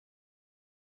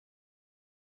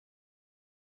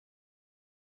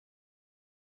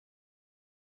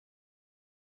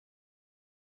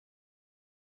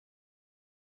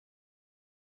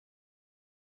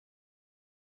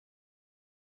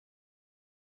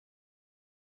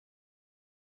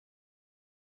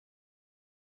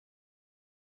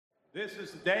This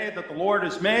is the day that the Lord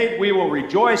has made. We will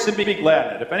rejoice and be glad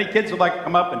in it. If any kids would like to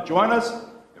come up and join us,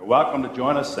 you're welcome to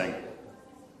join us singing.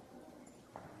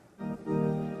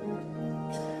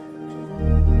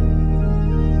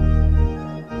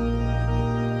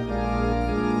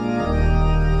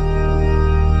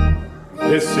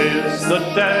 This is the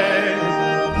day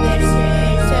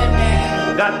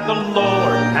that the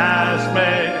Lord has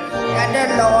made.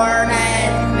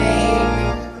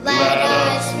 Let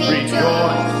us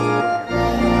rejoice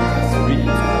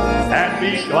and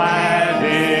be glad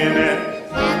in it.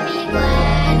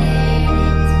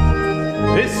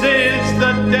 This is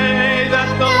the day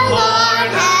that the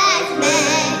Lord has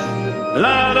made.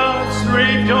 Let us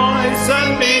rejoice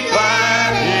and be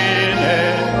glad in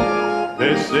it.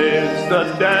 This is the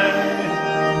day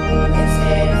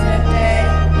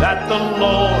that the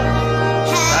Lord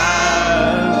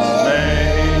has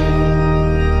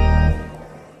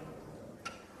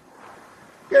made.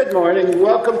 Good morning.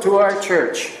 Welcome to our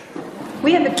church.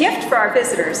 We have a gift for our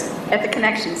visitors at the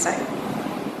connection site.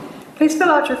 Please fill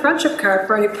out your friendship card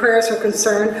for any prayers or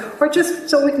concern, or just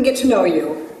so we can get to know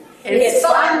you. It's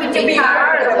fun to be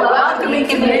part of the welcoming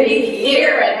committee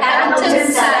here at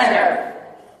Hamilton Center.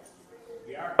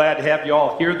 Glad to have you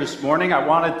all here this morning. I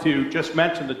wanted to just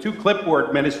mention the two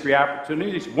clipboard ministry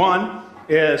opportunities. One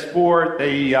is for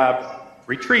the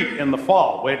retreat in the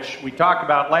fall, which we talked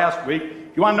about last week.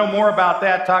 If you want to know more about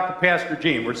that, talk to Pastor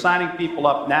Gene. We're signing people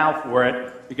up now for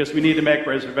it because we need to make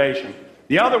reservations.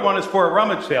 The other one is for a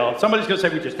rummage sale. Somebody's going to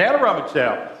say, we just had a rummage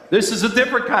sale. This is a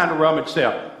different kind of rummage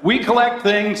sale. We collect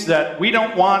things that we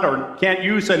don't want or can't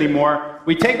use anymore.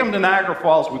 We take them to Niagara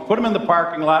Falls. We put them in the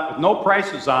parking lot with no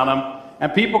prices on them.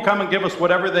 And people come and give us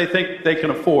whatever they think they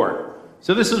can afford.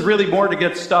 So this is really more to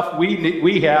get stuff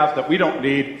we have that we don't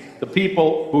need, the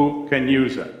people who can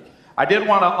use it. I did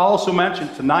want to also mention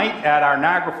tonight at our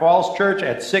Niagara Falls Church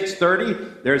at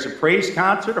 6:30, there's a praise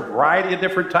concert, a variety of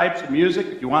different types of music.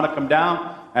 If you want to come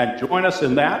down and join us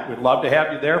in that, we'd love to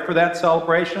have you there for that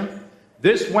celebration.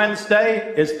 This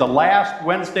Wednesday is the last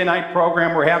Wednesday night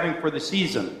program we're having for the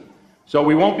season. So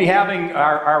we won't be having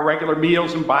our regular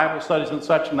meals and Bible studies and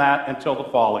such and that until the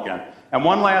fall again. And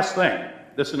one last thing.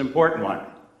 This is an important one.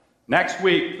 Next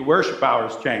week, the worship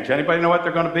hours change. Anybody know what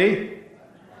they're going to be?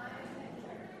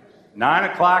 9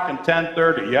 o'clock and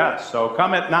 10:30, yes. So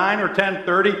come at 9 or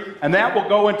 10:30, and that will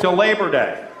go until Labor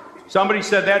Day. Somebody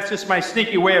said, that's just my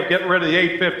sneaky way of getting rid of the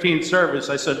 8:15 service.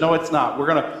 I said, no, it's not. We're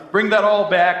going to bring that all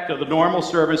back to the normal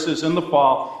services in the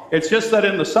fall. It's just that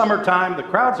in the summertime, the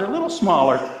crowds are a little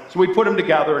smaller, so we put them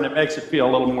together, and it makes it feel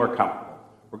a little more comfortable.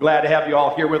 We're glad to have you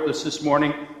all here with us this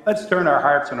morning. Let's turn our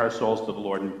hearts and our souls to the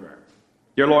Lord in prayer.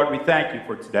 Dear Lord, we thank you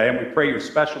for today, and we pray your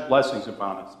special blessings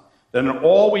upon us, that in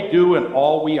all we do and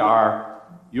all we are,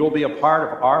 you'll be a part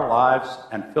of our lives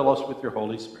and fill us with your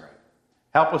Holy Spirit.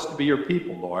 Help us to be your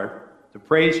people, Lord, to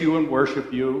praise you and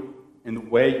worship you in the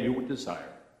way you would desire.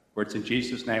 For it's in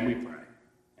Jesus' name we pray.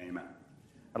 Amen.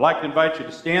 I'd like to invite you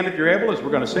to stand if you're able as we're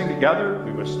going to sing together.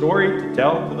 We have a story to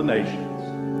tell to the nations.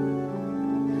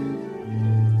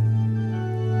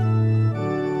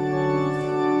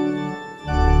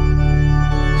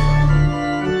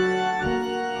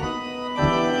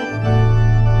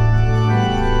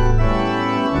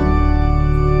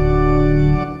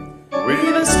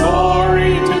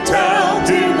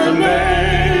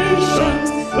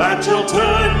 Shall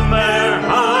turn their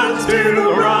hearts to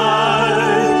the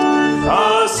right.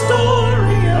 A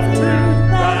story of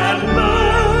truth and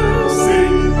mercy.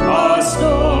 A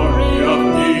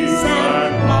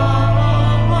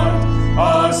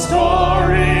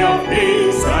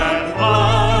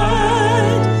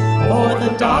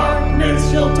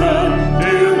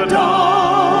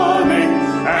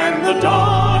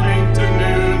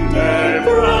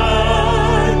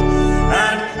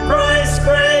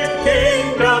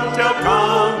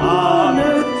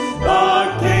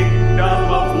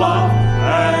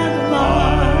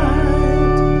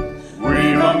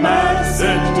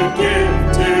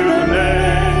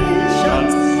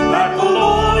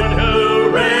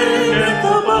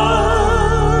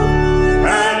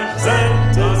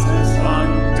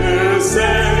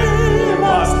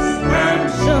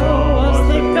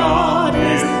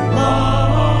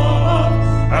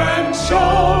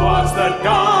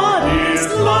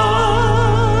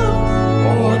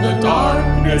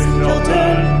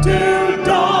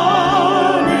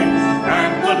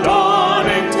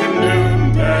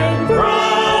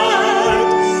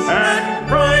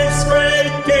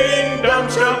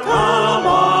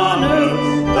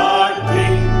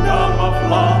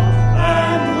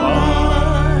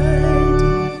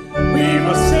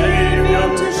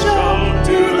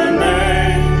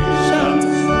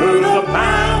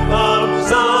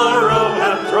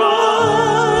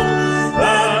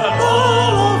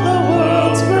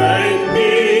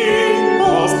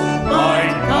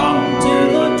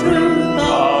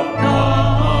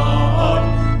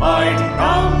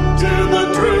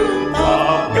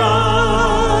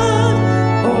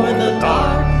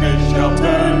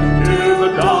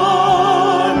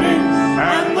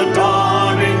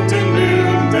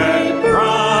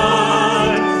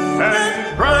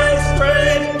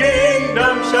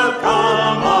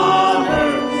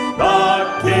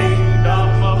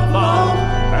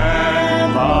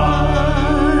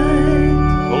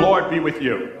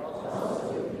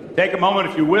Take a moment,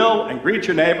 if you will, and greet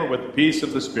your neighbor with the peace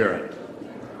of the Spirit.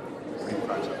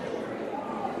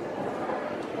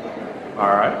 All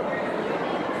right.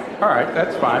 All right,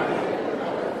 that's fine.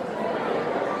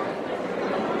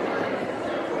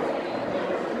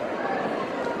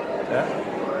 Yeah.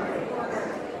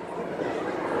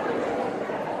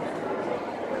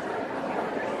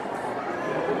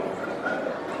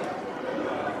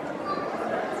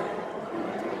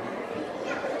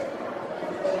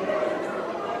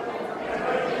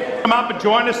 Come up and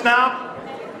join us now.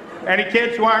 Any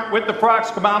kids who aren't with the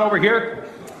Frocks, come on over here.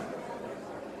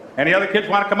 Any other kids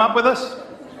want to come up with us?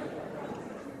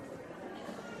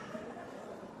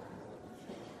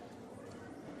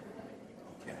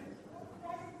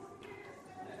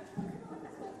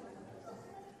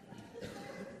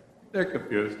 They're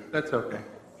confused. That's okay.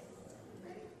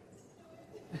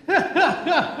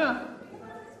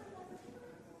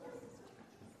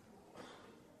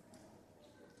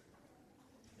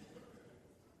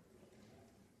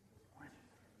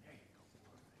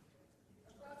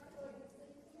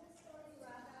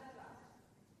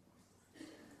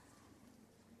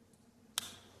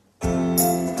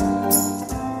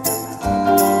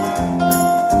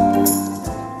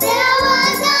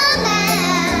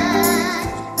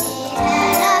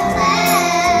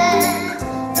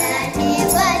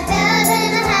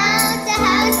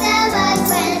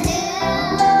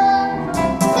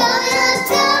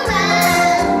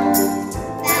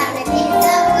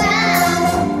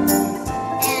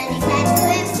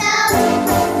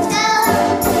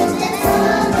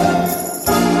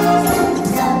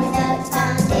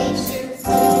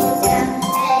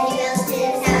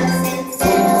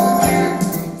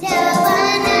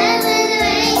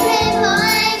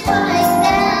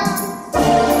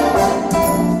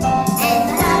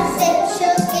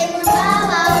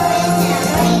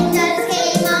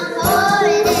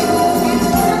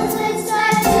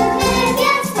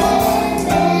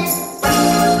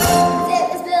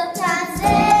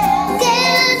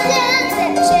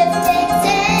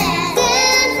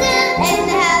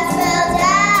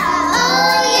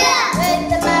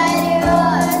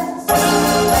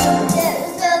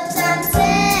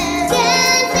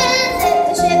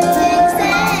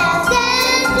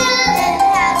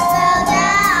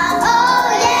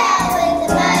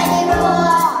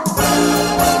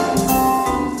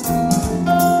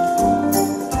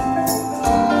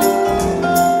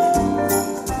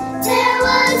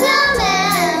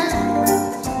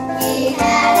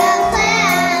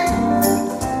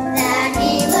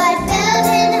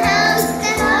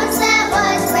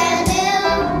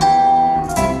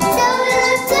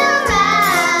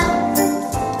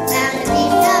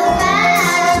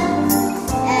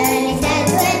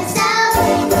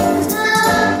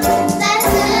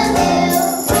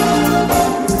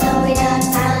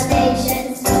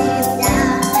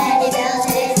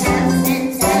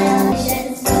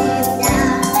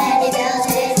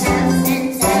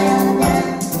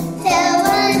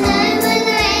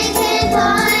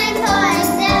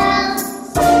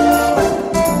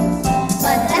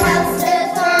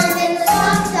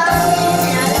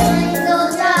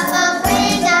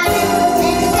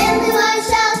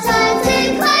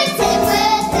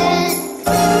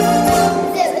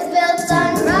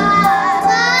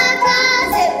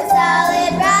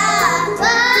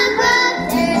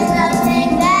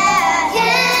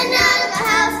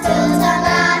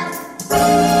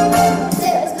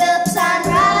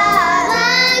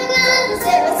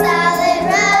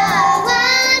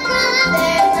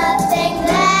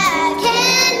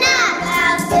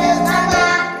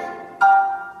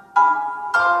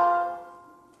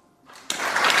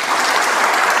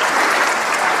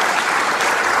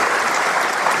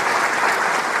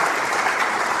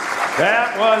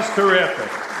 That was terrific.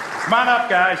 Come on up,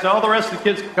 guys. All the rest of the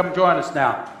kids can come join us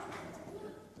now.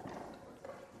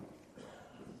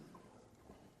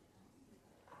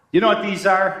 You know what these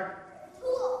are?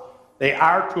 They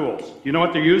are tools. You know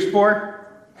what they're used for?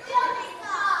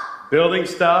 Building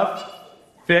stuff,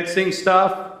 fixing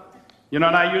stuff. You know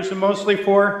what I use them mostly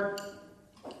for?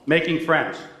 Making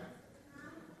friends.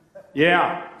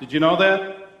 Yeah, did you know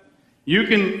that? You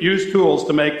can use tools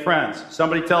to make friends.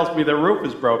 Somebody tells me their roof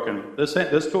is broken. This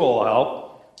tool will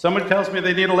help. Somebody tells me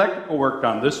they need electrical work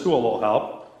done. This tool will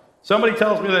help. Somebody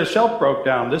tells me their shelf broke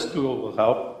down. This tool will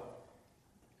help.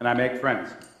 And I make friends.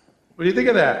 What do you think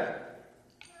of that?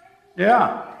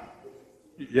 Yeah.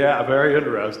 Yeah, very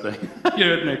interesting.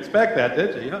 You didn't expect that,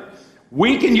 did you?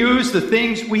 We can use the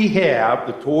things we have,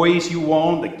 the toys you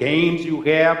own, the games you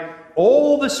have,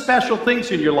 all the special things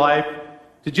in your life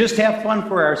to just have fun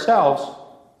for ourselves,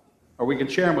 or we can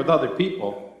share them with other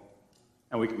people,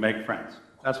 and we can make friends.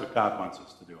 That's what God wants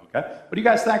us to do, okay? What are you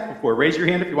guys thankful for? Raise your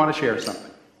hand if you want to share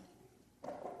something.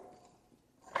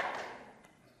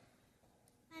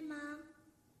 My mom,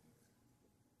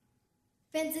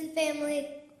 friends and family,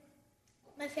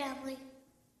 my family,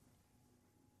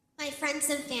 my friends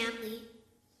and family,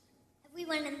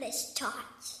 everyone in this church,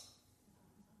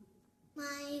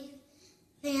 my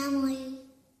family,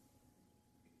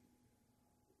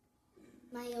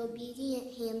 my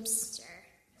obedient hamster,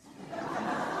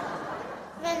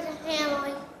 friends and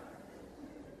family,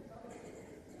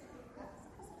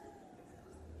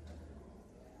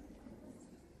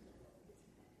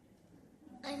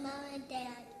 my mom and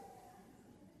dad.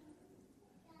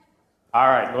 All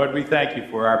right, Lord, we thank you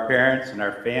for our parents and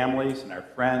our families and our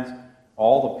friends,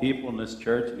 all the people in this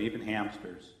church, and even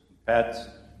hamsters, pets,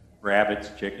 rabbits,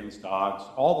 chickens, dogs,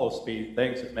 all those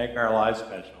things that make our lives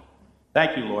special.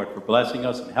 Thank you, Lord, for blessing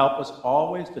us and help us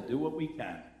always to do what we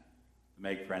can to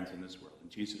make friends in this world. In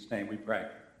Jesus' name we pray.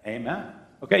 Amen.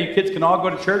 Okay, you kids can all go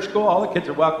to church school. All the kids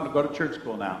are welcome to go to church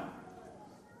school now.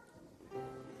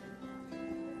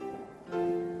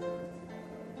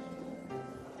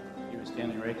 You were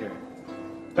standing right here.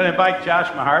 I'm going to invite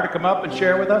Josh Mahar to come up and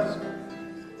share with us.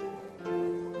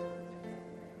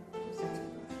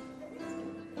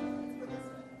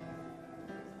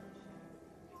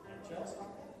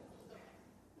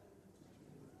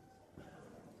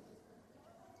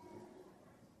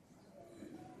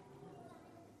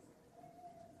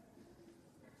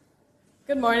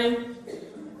 Good morning.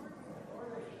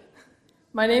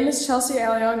 My name is Chelsea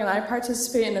Alyoung, and I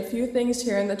participate in a few things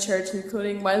here in the church,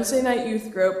 including Wednesday night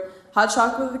youth group, Hot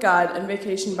Chocolate with God, and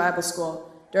Vacation Bible School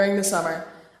during the summer.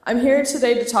 I'm here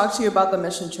today to talk to you about the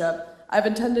mission trip. I've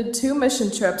attended 2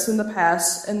 mission trips in the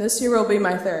past, and this year will be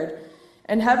my 3rd.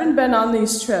 And having been on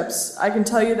these trips, I can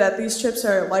tell you that these trips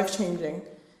are life-changing,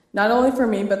 not only for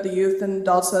me, but the youth and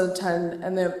adults that attend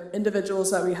and the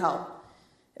individuals that we help.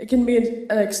 It can be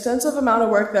an extensive amount of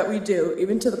work that we do,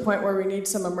 even to the point where we need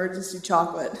some emergency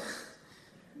chocolate.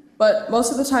 But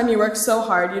most of the time you work so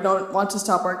hard, you don't want to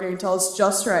stop working until it's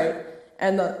just right,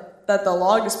 and that the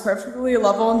log is perfectly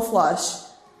level and flush.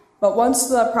 But once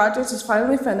the project is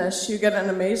finally finished, you get an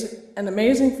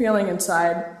amazing feeling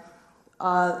inside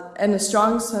and a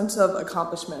strong sense of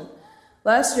accomplishment.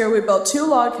 Last year, we built 2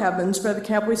 log cabins for the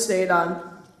camp we stayed on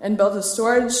and built a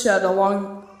storage shed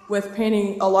along with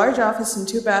painting a large office and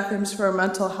 2 bathrooms for a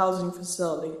mental housing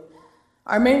facility.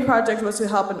 Our main project was to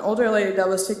help an older lady that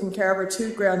was taking care of her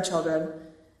 2 grandchildren.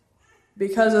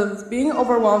 Because of being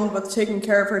overwhelmed with taking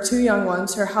care of her 2 young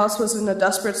ones, her house was in a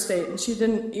desperate state, and she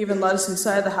didn't even let us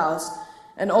inside the house,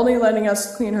 and only letting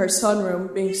us clean her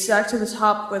sunroom, being stacked to the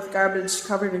top with garbage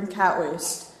covered in cat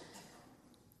waste.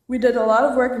 We did a lot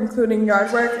of work, including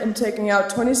yard work and taking out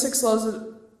 26 loads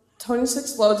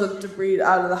of debris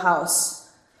out of the house.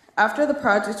 After the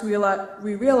project, we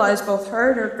realized both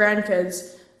her and her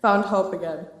grandkids found hope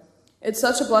again. It's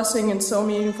such a blessing and so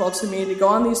meaningful to me to go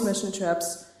on these mission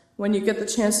trips when you get the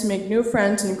chance to make new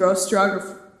friends and grow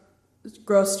stronger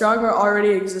already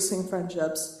existing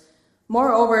friendships.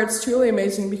 Moreover, it's truly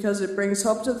amazing because it brings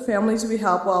hope to the families we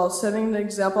help while setting an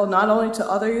example not only to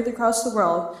other youth across the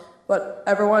world, but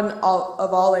everyone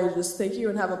of all ages. Thank you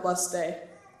and have a blessed day.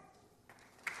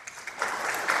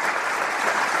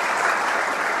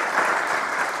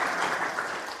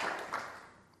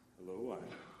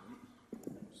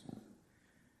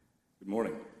 Good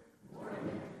morning.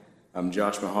 I'm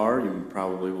Josh Mahar. You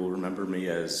probably will remember me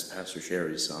as Pastor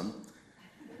Sherry's son.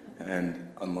 And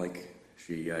unlike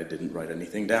she, I didn't write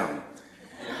anything down.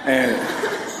 And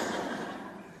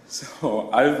so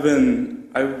I've been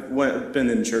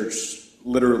in church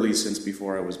literally since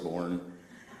before I was born.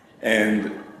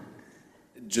 And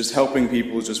just helping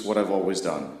people is just what I've always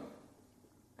done.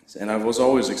 And I was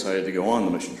always excited to go on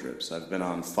the mission trips. I've been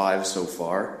on 5 so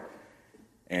far,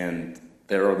 and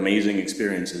they're amazing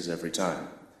experiences every time.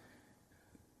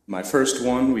 My first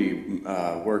one, we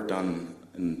worked on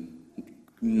a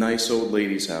nice old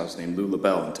lady's house named Lou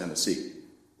LaBelle in Tennessee.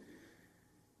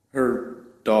 Her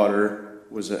daughter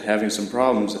was having some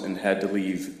problems and had to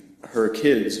leave her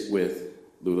kids with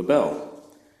Lou LaBelle.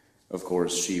 Of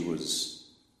course, she was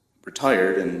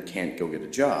retired and can't go get a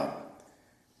job.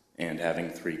 And having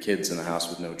 3 kids in the house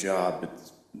with no job,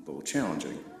 it's a little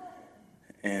challenging.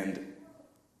 And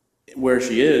where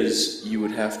she is, you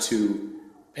would have to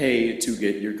pay to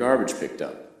get your garbage picked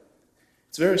up.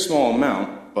 It's a very small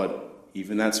amount, but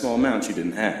even that small amount she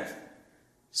didn't have.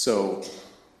 So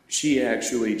she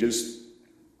actually just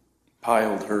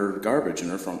piled her garbage in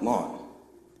her front lawn.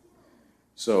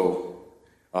 So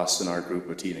us and our group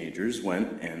of teenagers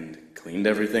went and cleaned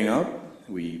everything up.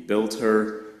 We built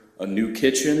her a new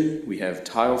kitchen. We have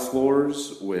tile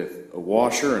floors with a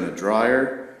washer and a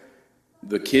dryer.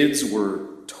 The kids were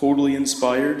totally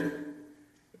inspired.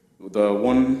 The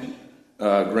one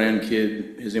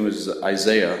grandkid, his name was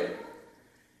Isaiah.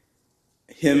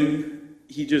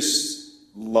 He just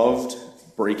loved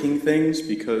breaking things,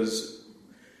 because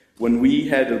when we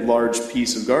had a large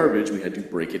piece of garbage, we had to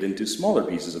break it into smaller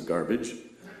pieces of garbage.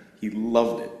 He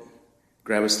loved it.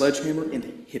 Grab a sledgehammer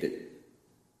and hit it.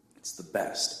 It's the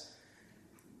best.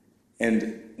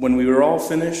 And when we were all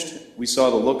finished, we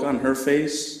saw the look on her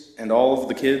face and all of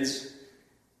the kids,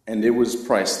 and it was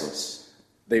priceless.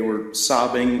 They were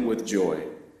sobbing with joy.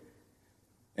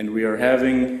 And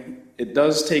it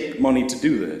does take money to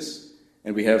do this,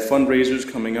 and we have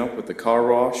fundraisers coming up with the car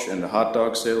wash and the hot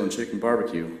dog sale and chicken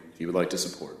barbecue if you would like to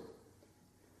support.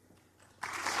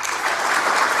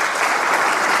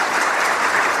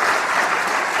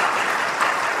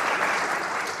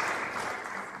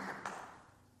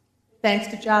 Thanks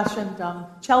to Josh and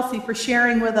Chelsea for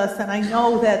sharing with us, and I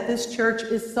know that this church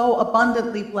is so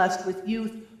abundantly blessed with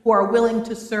youth who are willing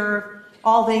to serve.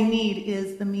 All they need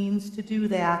is the means to do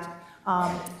that,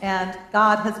 and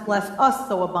God has blessed us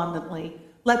so abundantly.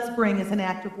 Let's bring, as an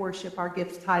act of worship, our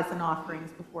gifts, tithes, and offerings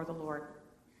before the Lord.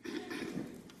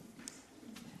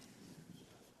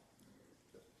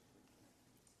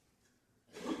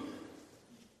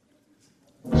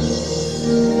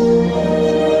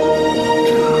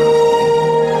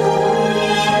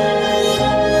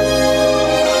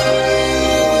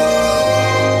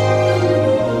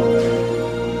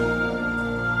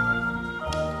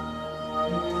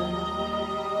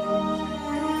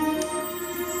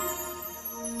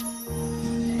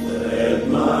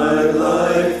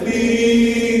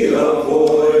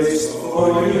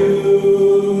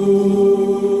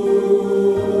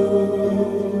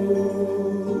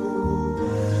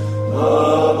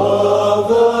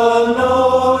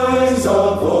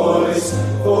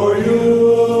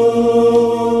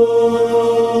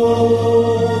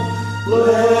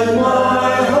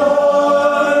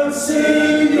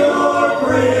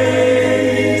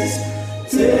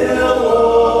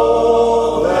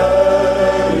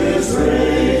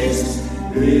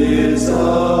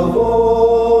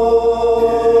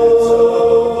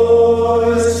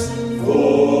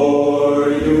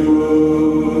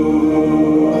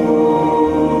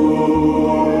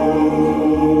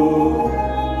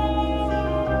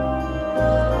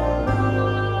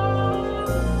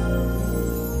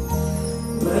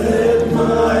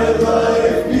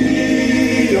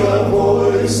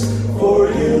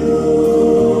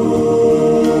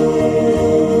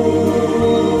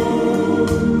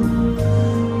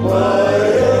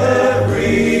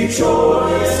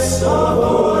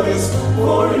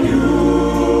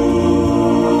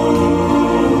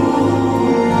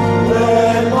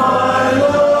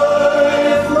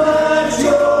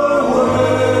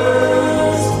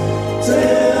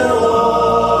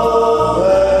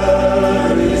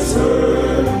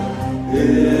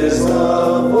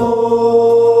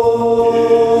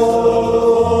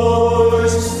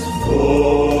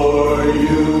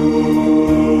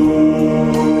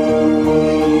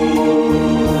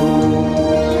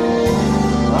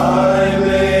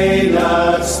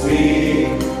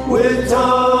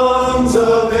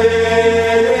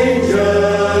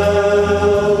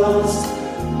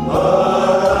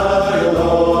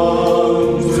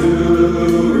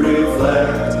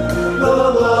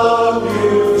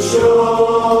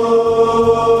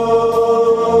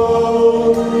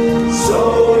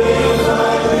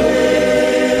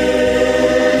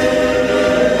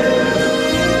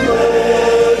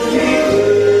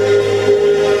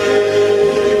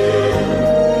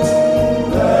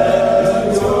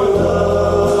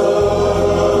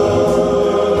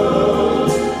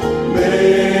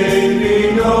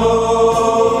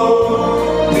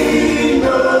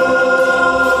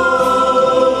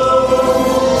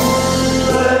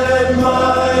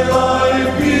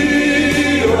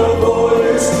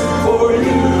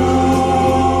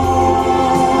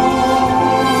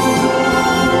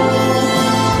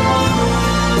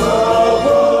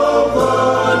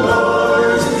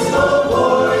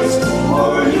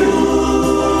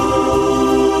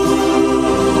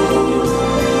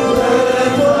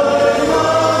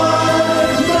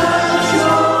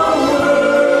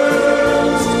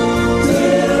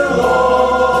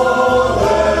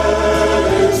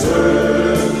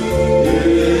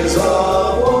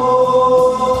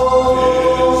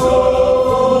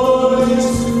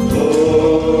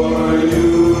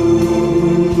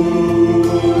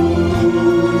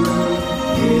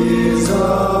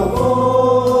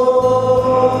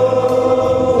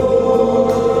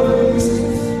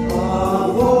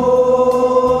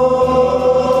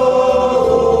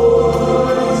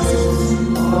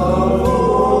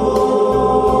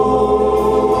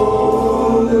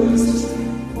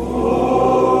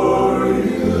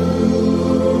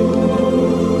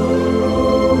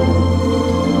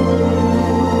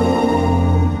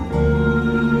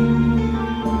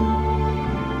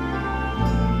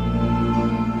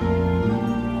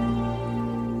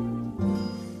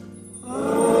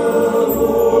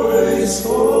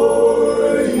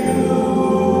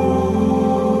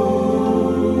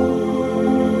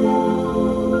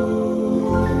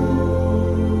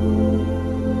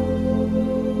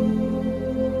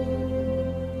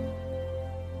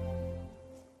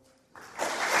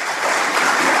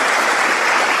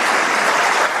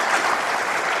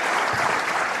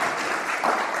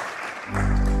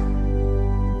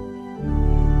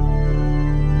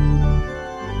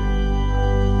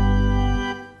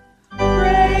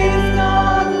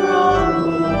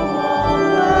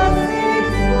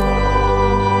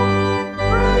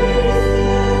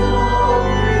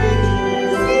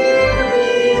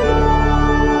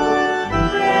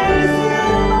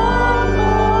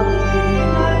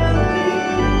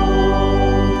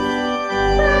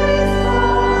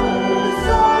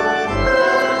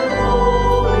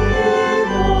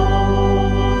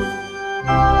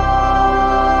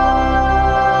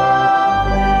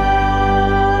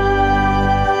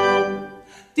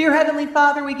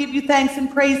 we give you thanks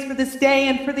and praise for this day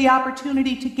and for the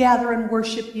opportunity to gather and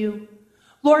worship you.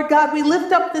 Lord God, we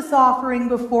lift up this offering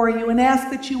before you and ask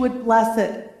that you would bless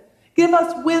it. Give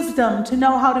us wisdom to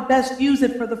know how to best use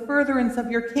it for the furtherance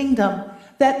of your kingdom,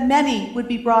 that many would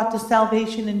be brought to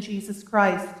salvation in Jesus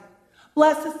Christ.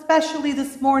 Bless especially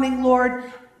this morning,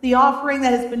 Lord, the offering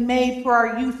that has been made for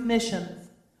our youth missions.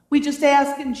 We just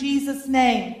ask in Jesus'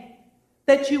 name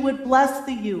that you would bless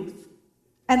the youth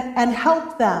and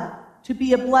help them to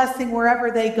be a blessing wherever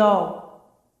they go,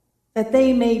 that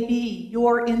they may be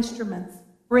your instruments,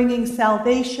 bringing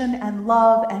salvation and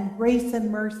love and grace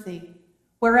and mercy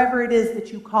wherever it is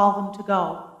that you call them to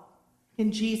go.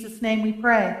 In Jesus' name we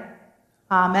pray.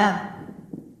 Amen.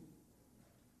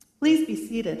 Please be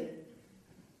seated.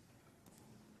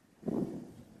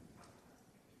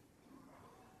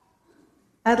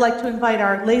 I'd like to invite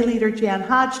our lay leader, Jan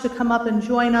Hodge, to come up and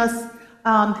join us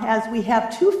as we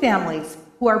have two families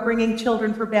who are bringing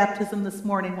children for baptism this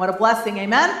morning. What a blessing,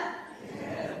 amen?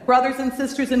 Amen. Brothers and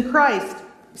sisters in Christ,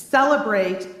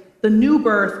 celebrate the new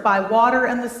birth by water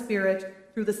and the Spirit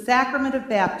through the sacrament of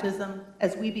baptism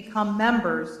as we become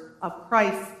members of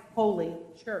Christ's holy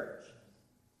church.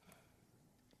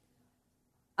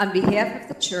 On behalf of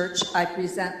the church, I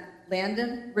present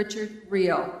Landon Richard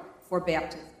Rio for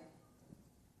baptism.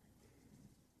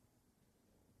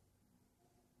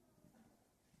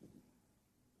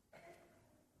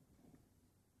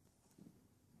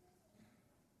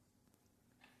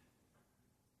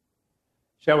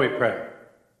 Shall we pray?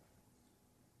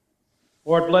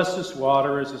 Lord, bless this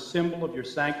water as a symbol of your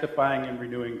sanctifying and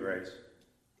renewing grace.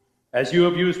 As you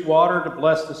have used water to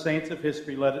bless the saints of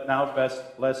history, let it now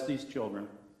bless these children.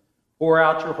 Pour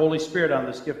out your Holy Spirit on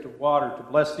this gift of water to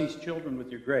bless these children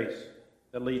with your grace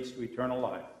that leads to eternal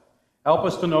life. Help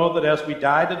us to know that as we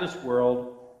die to this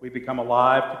world, we become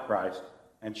alive to Christ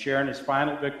and share in his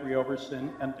final victory over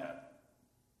sin and death.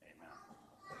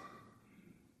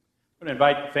 I'm going to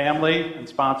invite the family and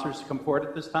sponsors to come forward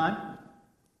at this time.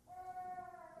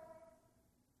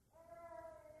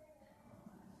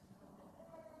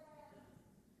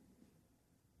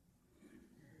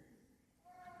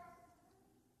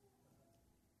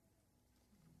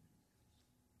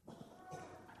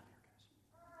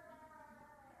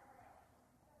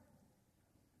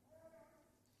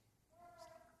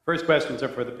 First questions are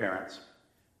for the parents.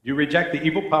 Do you reject the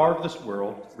evil power of this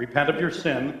world, repent of your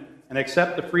sin, and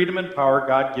accept the freedom and power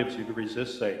God gives you to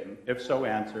resist Satan? If so,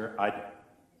 answer, I do.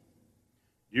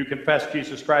 You confess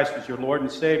Jesus Christ as your Lord and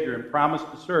Savior and promise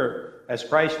to serve as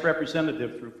Christ's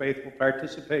representative through faithful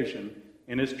participation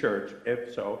in his church.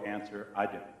 If so, answer, I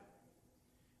do.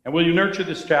 And will you nurture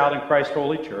this child in Christ's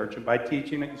holy church and by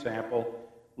teaching and example,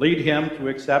 lead him to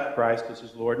accept Christ as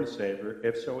his Lord and Savior?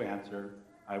 If so, answer,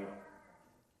 I will.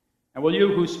 And will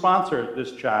you who sponsor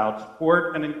this child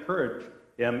support and encourage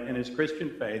him in his Christian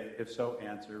faith? If so,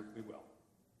 answer, we will.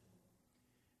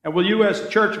 And will you, as the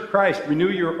Church of Christ, renew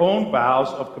your own vows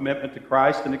of commitment to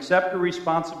Christ and accept your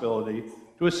responsibility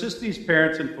to assist these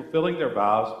parents in fulfilling their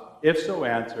vows? If so,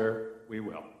 answer, we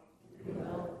will. We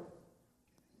will.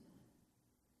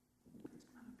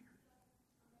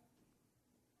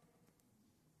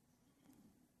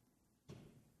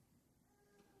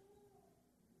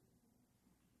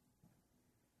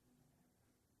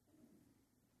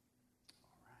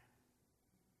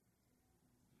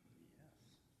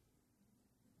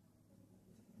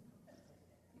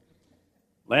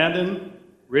 Landon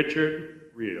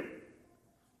Richard Rio,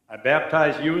 I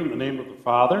baptize you in the name of the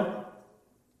Father,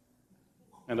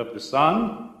 and of the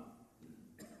Son,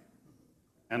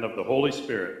 and of the Holy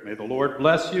Spirit. May the Lord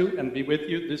bless you and be with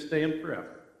you this day and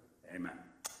forever. Amen.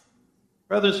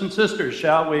 Brothers and sisters,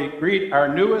 shall we greet our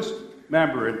newest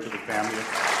member into the family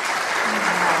of God?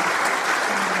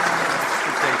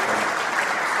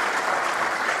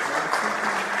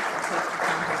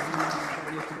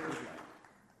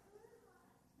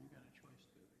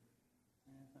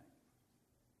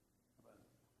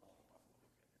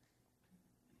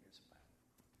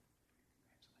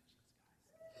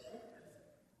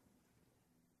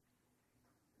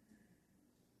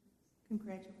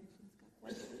 Congratulations. God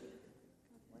bless you.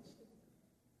 God bless you.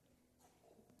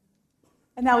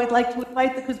 And now we'd like to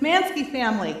invite the Kuzmansky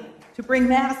family to bring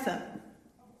Madison.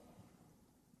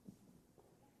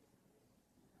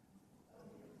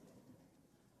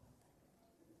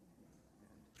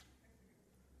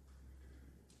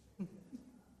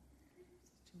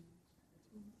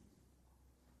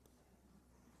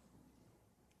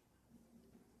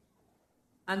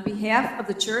 On behalf of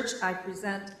the church, I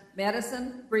present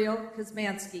Madison Briel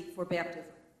Kuzmansky for baptism.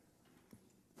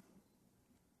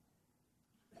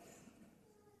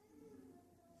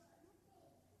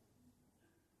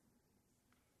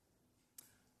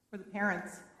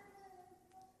 parents?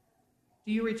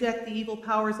 Do you reject the evil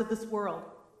powers of this world,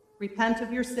 repent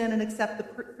of your sin, and accept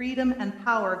the freedom and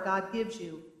power God gives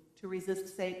you to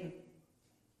resist Satan?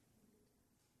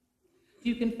 Do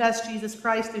you confess Jesus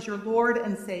Christ as your Lord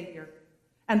and Savior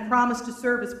and promise to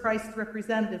serve as Christ's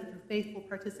representative through faithful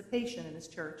participation in his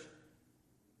church?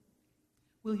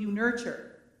 Will you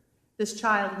nurture this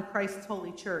child in Christ's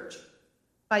holy church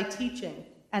by teaching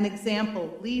and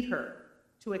example, lead her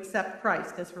to accept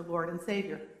Christ as her Lord and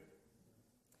Savior?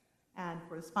 And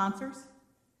for the sponsors,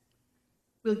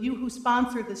 will you who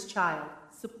sponsor this child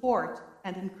support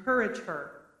and encourage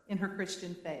her in her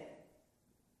Christian faith?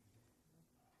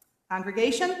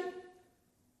 Congregation,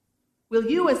 will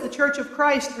you as the Church of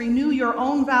Christ renew your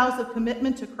own vows of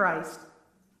commitment to Christ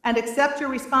and accept your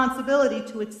responsibility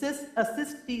to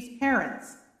assist these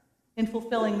parents in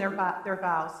fulfilling their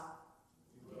vows?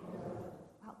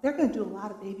 Wow, they're going to do a lot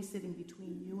of babysitting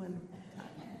between you and...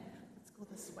 Let's go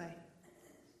this way.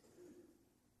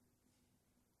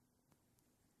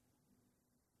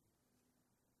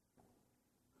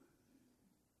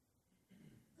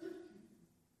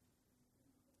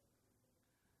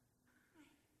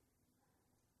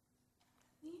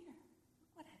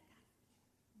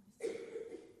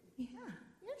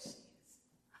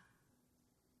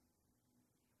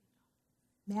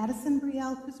 Madison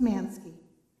Brielle Kuzmansky,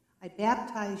 I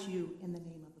baptize you in the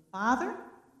name of the Father,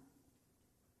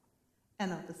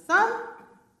 and of the Son,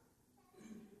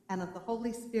 and of the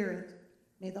Holy Spirit.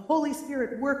 May the Holy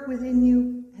Spirit work within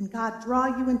you, and God draw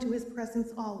you into his presence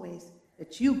always,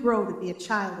 that you grow to be a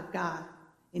child of God.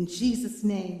 In Jesus'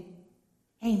 name,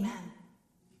 amen.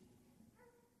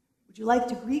 Would you like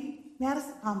to greet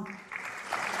Madison?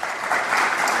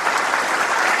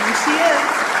 Here she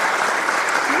is.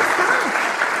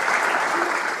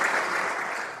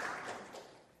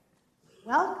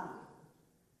 Welcome.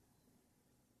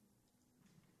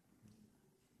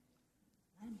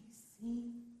 Let me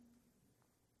see.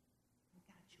 I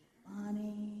got your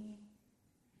bunny.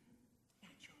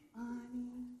 Got your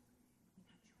bunny.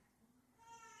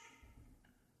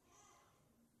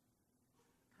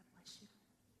 God bless you.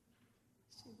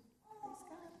 Praise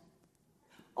God.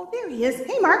 Oh, there he is.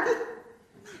 Hey, Marky.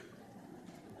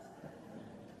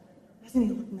 Doesn't he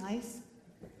look nice?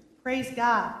 Praise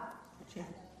God.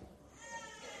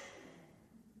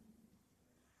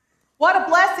 What a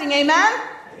blessing, amen?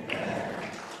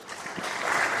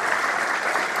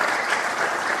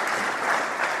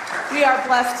 We are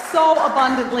blessed so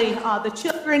abundantly. The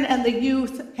children and the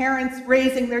youth, parents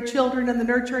raising their children, and the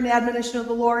nurture and admonition of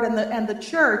the Lord, and the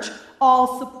church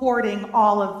all supporting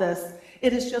all of this.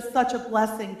 It is just such a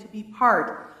blessing to be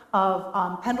part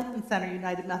of Pendleton Center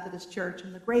United Methodist Church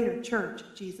and the greater Church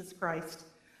of Jesus Christ.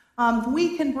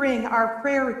 We can bring our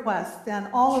prayer requests and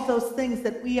all of those things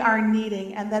that we are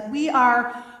needing and that we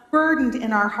are burdened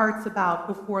in our hearts about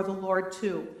before the Lord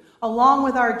too. Along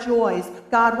with our joys,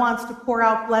 God wants to pour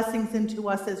out blessings into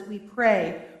us as we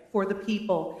pray for the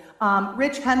people.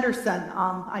 Rich Henderson,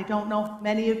 I don't know if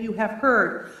many of you have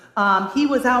heard, he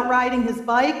was out riding his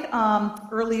bike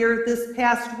earlier this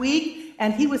past week,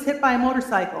 and he was hit by a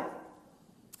motorcycle.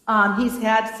 He's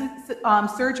had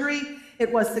surgery.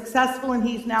 It was successful, and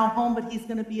he's now home, but he's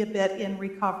going to be a bit in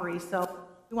recovery. So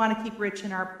we want to keep Rich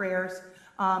in our prayers.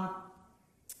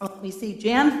 Let me see.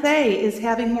 Jan Fay is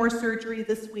having more surgery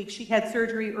this week. She had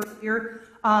surgery earlier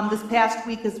this past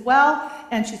week as well,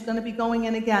 and she's going to be going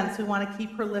in again, so we want to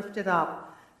keep her lifted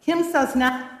up. Kim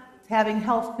Susnett is having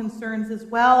health concerns as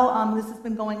well. This has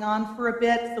been going on for a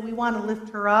bit, so we want to lift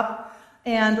her up.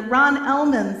 And Ron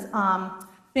Ellman's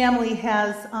family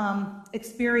has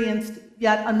experienced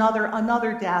yet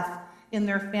another death in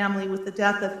their family with the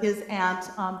death of his aunt.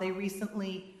 They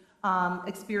recently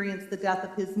experienced the death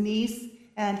of his niece,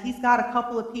 and he's got a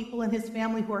couple of people in his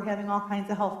family who are having all kinds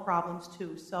of health problems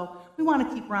too. So we want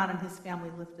to keep Ron and his family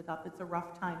lifted up. It's a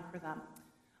rough time for them.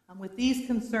 With these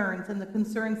concerns and the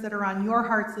concerns that are on your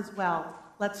hearts as well,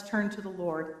 let's turn to the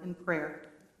Lord in prayer.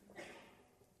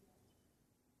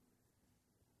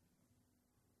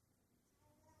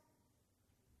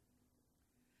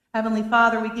 Heavenly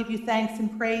Father, we give you thanks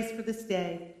and praise for this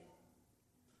day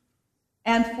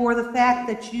and for the fact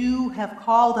that you have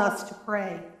called us to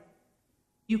pray.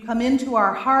 You come into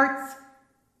our hearts.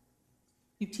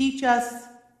 You teach us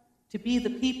to be the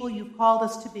people you've called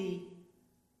us to be.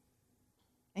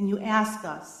 And you ask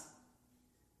us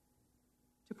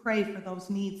to pray for those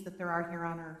needs that there are here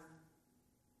on earth.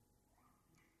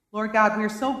 Lord God, we're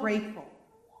so grateful.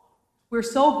 We're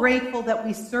so grateful that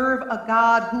we serve a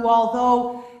God who,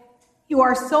 although you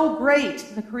are so great,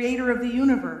 the creator of the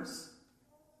universe,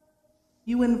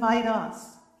 you invite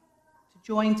us to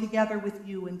join together with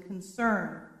you in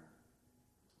concern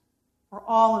for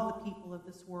all of the people of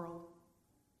this world.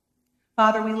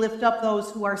 Father, we lift up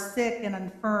those who are sick and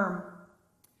infirm.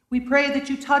 We pray that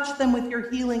you touch them with your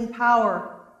healing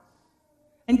power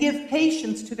and give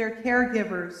patience to their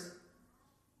caregivers,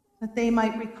 that they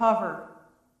might recover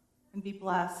and be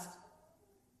blessed.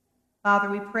 Father,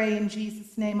 we pray in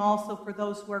Jesus' name also for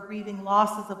those who are grieving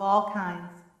losses of all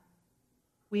kinds.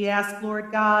 We ask,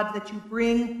 Lord God, that you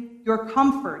bring your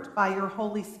comfort by your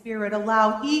Holy Spirit.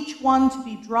 Allow each one to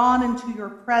be drawn into your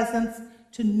presence,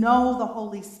 to know the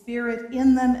Holy Spirit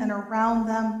in them and around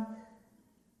them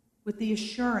with the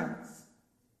assurance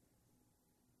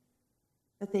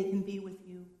that they can be with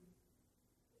you.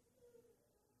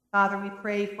 Father, we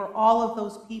pray for all of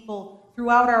those people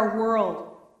throughout our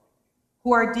world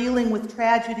who are dealing with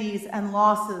tragedies and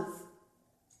losses.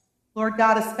 Lord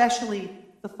God, especially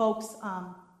the folks,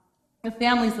 the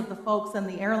families of the folks on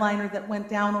the airliner that went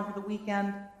down over the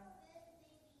weekend.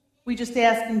 We just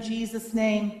ask in Jesus'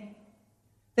 name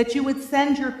that you would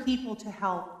send your people to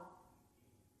help.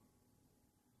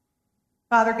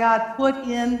 Father God, put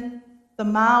in the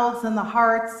mouths and the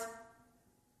hearts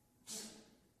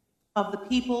of the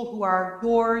people who are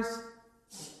yours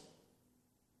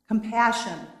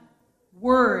compassion,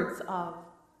 words of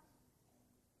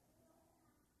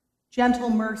gentle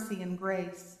mercy and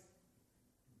grace.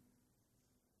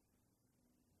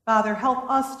 Father, help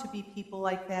us to be people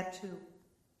like that too.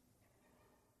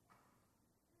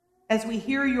 As we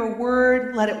hear your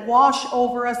word, let it wash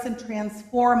over us and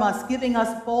transform us, giving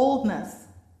us boldness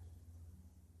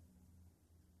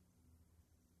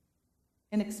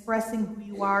in expressing who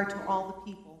you are to all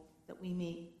the people that we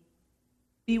meet.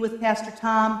 Be with Pastor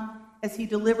Tom as he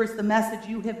delivers the message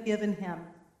you have given him.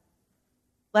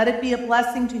 Let it be a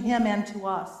blessing to him and to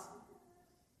us.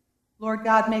 Lord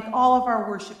God, make all of our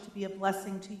worship to be a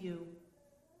blessing to you.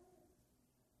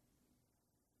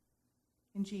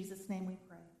 In Jesus' name we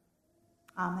pray.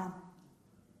 Amen.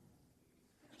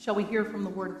 Shall we hear from the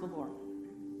word of the Lord?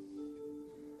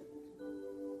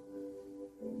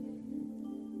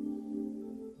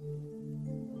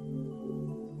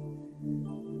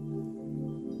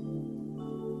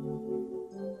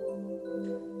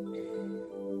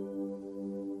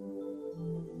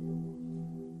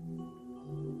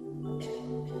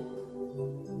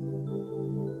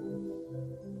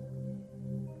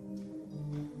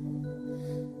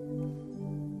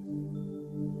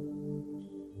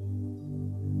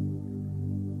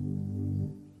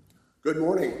 Good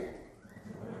morning.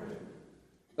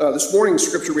 This morning's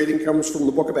scripture reading comes from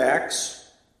the book of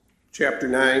Acts, chapter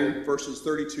 9, verses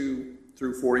 32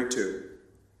 through 42.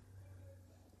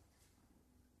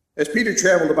 As Peter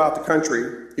traveled about the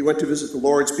country, he went to visit the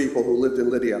Lord's people who lived in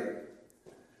Lydia.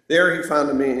 There he found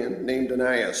a man named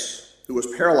Aeneas, who was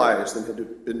paralyzed and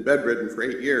had been bedridden for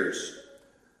 8 years.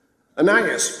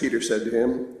 "Aeneas," Peter said to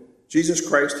him, "Jesus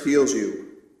Christ heals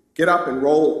you. Get up and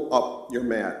roll up your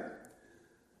mat."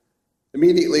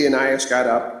 Immediately Aeneas got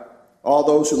up. All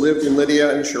those who lived in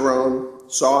Lydia and Sharon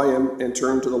saw him and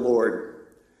turned to the Lord.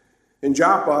 In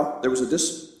Joppa there was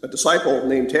a disciple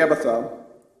named Tabitha.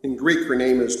 In Greek her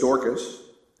name is Dorcas.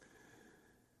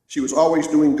 She was always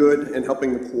doing good and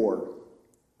helping the poor.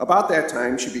 About that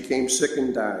time she became sick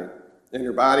and died, and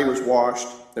her body was washed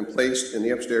and placed in the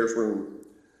upstairs room.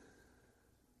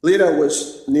 Lydda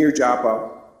was near Joppa,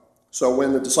 so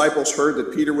when the disciples heard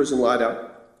that Peter was in Lydda,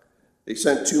 they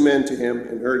sent 2 men to him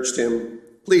and urged him,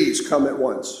 "Please come at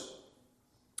once."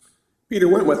 Peter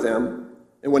went with them,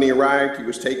 and when he arrived, he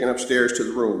was taken upstairs to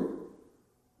the room.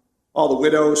 All the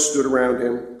widows stood around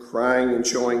him, crying and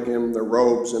showing him their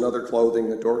robes and other clothing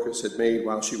that Dorcas had made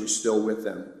while she was still with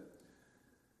them.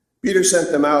 Peter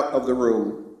sent them out of the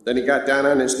room. Then he got down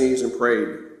on his knees and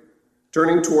prayed.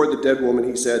 Turning toward the dead woman,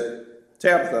 he said,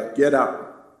 "Tabitha, get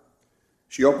up."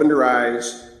 She opened her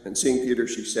eyes, and seeing Peter,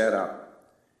 she sat up.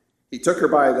 He took her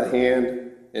by the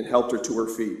hand and helped her to her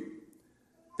feet.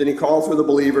 Then he called for the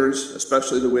believers,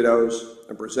 especially the widows,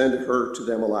 and presented her to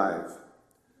them alive.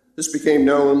 This became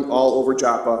known all over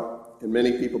Joppa, and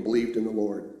many people believed in the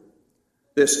Lord.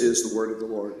 This is the word of the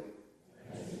Lord.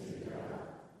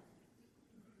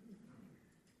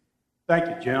 Thank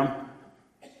you, Jim.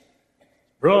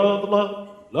 Brother love,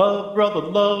 love, brother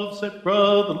love, said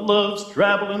brother love's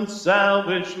traveling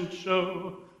salvation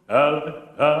show.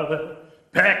 Hallelujah.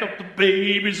 Pack up the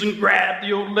babies and grab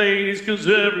the old ladies, 'cause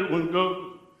everyone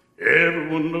knows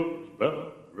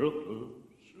about brother love's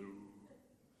show.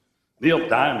 Neil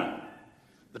Diamond.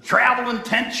 The traveling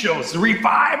tent shows, the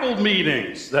revival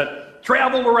meetings that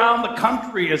traveled around the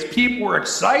country as people were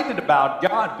excited about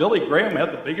God. Billy Graham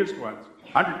had the biggest ones.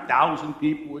 100,000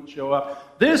 people would show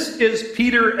up. This is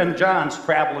Peter and John's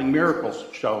traveling miracles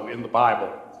show in the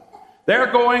Bible.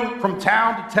 They're going from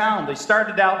town to town. They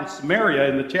started out in Samaria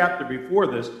in the chapter before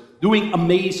this, doing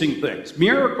amazing things.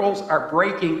 Miracles are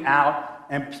breaking out,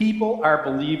 and people are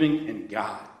believing in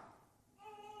God.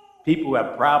 People who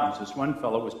have problems. This one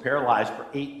fellow was paralyzed for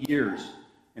 8 years,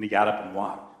 and he got up and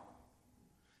walked.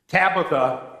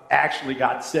 Tabitha actually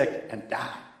got sick and died.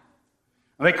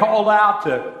 And they called out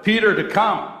to Peter to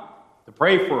come to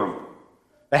pray for him.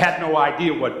 They had no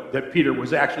idea that Peter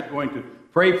was actually going to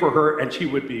pray for her, and she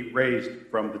would be raised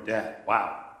from the dead.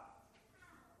 Wow.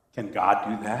 Can God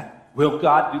do that? Will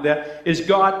God do that? Is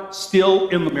God still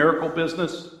in the miracle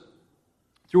business?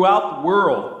 Throughout the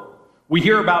world, we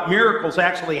hear about miracles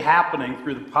actually happening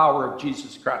through the power of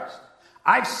Jesus Christ.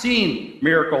 I've seen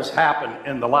miracles happen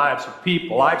in the lives of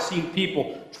people. I've seen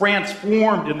people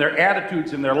transformed in their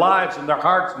attitudes, in their lives, in their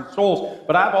hearts and souls.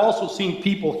 But I've also seen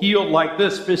people healed like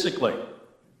this physically.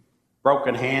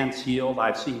 Broken hands healed.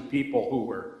 I've seen people who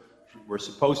were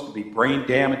supposed to be brain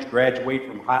damaged graduate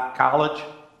from college.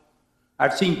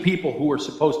 I've seen people who were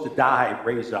supposed to die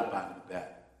raise up out of the bed.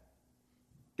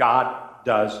 God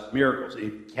does miracles.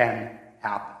 It can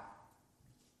happen.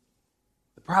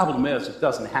 The problem is it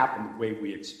doesn't happen the way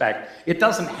we expect. It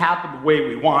doesn't happen the way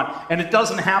we want. And it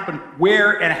doesn't happen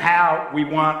where and how we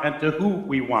want and to who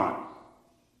we want.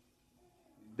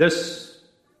 This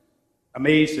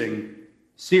amazing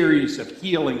series of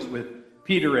healings with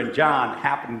Peter and John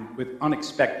happened with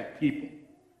unexpected people.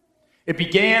 It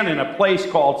began in a place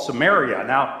called Samaria.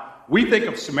 Now, we think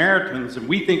of Samaritans and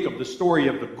we think of the story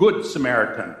of the Good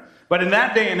Samaritan. But in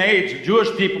that day and age, the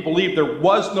Jewish people believed there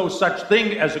was no such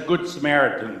thing as a Good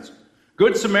Samaritans.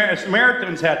 Good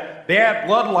Samaritans had bad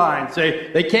bloodlines.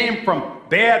 They came from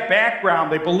bad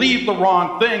background. They believed the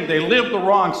wrong thing. They lived the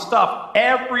wrong stuff.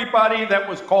 Everybody that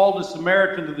was called a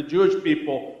Samaritan to the Jewish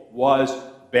people was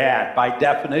bad by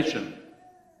definition.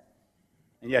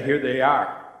 And yet here they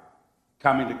are,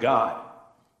 coming to God,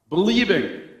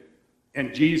 believing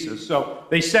in Jesus. So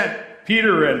they sent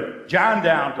Peter and John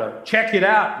down to check it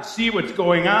out, to see what's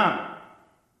going on.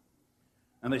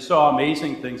 And they saw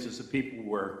amazing things as the people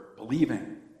were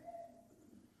believing.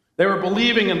 They were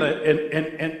believing in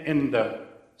the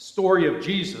story of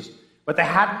Jesus, but they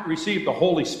hadn't received the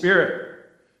Holy Spirit.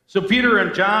 So Peter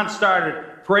and John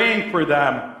started praying for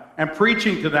them and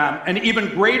preaching to them, and even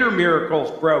greater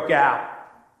miracles broke out.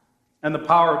 And the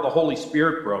power of the Holy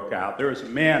Spirit broke out. There was a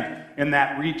man in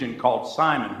that region called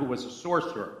Simon who was a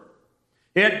sorcerer.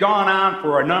 He had gone on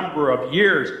for a number of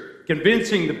years,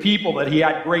 convincing the people that he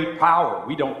had great power.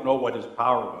 We don't know what his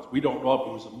power was. We don't know if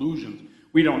it was illusions.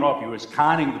 We don't know if he was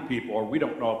conning the people, or we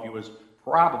don't know if he was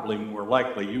probably more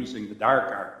likely using the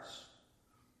dark arts.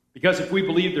 Because if we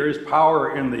believe there is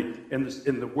power in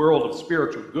the world of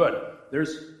spiritual good,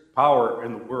 there's power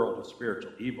in the world of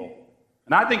spiritual evil.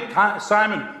 And I think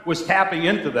Simon was tapping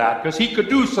into that because he could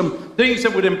do some things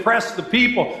that would impress the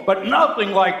people, but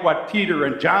nothing like what Peter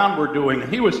and John were doing.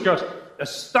 He was just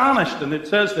astonished, and it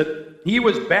says that he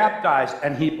was baptized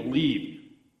and he believed.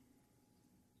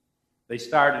 They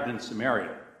started in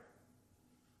Samaria.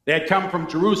 They had come from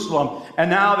Jerusalem, and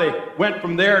now they went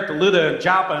from there to Lydda and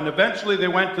Joppa, and eventually they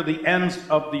went to the ends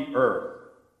of the earth.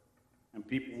 And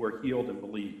people were healed and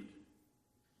believed.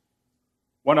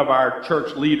 One of our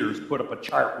church leaders put up a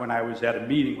chart when I was at a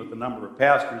meeting with a number of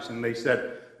pastors, and they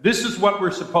said, this is what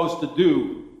we're supposed to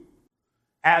do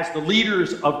as the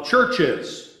leaders of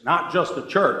churches, not just a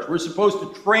church. We're supposed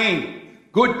to train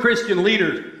good Christian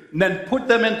leaders and then put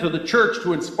them into the church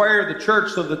to inspire the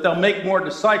church so that they'll make more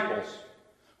disciples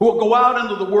who will go out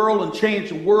into the world and change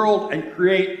the world and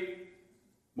create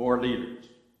more leaders.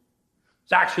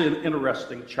 It's actually an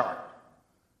interesting chart.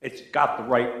 It's got the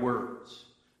right words.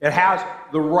 It has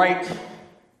the right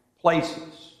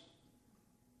places,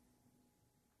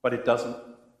 but it doesn't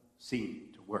seem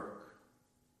to work.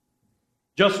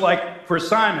 Just like for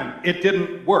Simon, it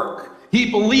didn't work. He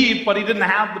believed, but he didn't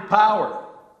have the power.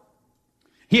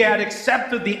 He had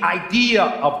accepted the idea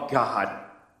of God.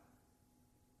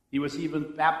 He was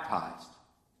even baptized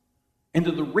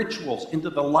into the rituals,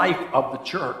 into the life of the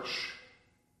church.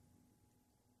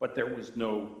 But there was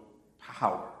no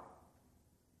power.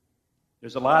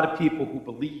 There's a lot of people who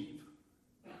believe.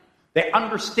 They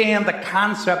understand the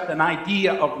concept and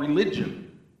idea of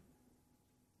religion,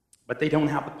 but they don't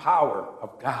have the power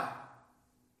of God.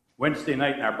 Wednesday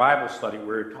night in our Bible study, we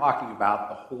were talking about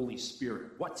the Holy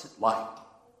Spirit. What's it like?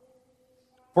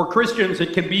 For Christians,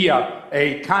 it can be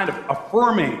a kind of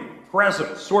affirming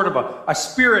presence, sort of a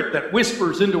spirit that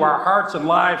whispers into our hearts and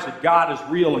lives that God is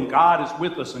real and God is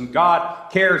with us and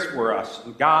God cares for us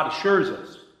and God assures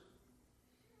us.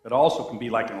 It also can be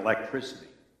like an electricity.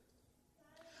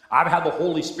 I've had the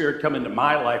Holy Spirit come into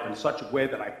my life in such a way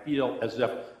that I feel as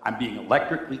if I'm being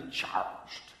electrically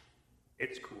charged.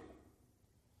 It's cool.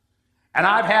 And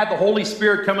I've had the Holy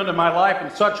Spirit come into my life in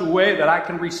such a way that I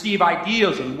can receive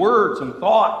ideas and words and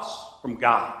thoughts from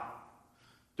God.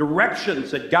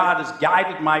 Directions that God has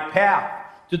guided my path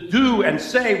to do and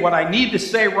say what I need to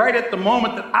say right at the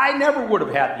moment that I never would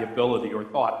have had the ability or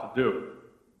thought to do.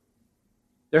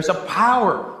 There's a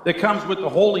power that comes with the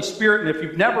Holy Spirit, and if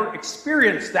you've never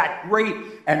experienced that great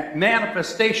and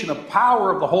manifestation of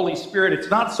power of the Holy Spirit, it's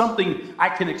not something I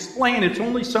can explain. It's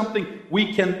only something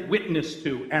we can witness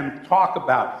to and talk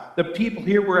about. The people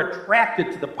here were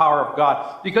attracted to the power of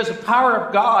God because the power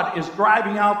of God is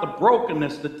driving out the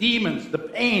brokenness, the demons, the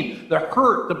pain, the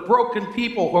hurt, the broken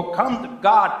people who come to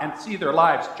God and see their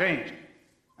lives change.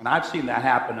 And I've seen that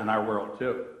happen in our world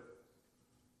too.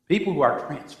 People who are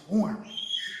transformed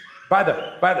by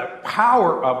the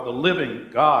power of the living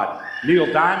God. Neil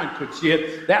Diamond could see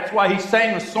it. That's why he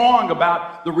sang a song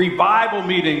about the revival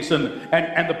meetings and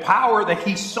the power that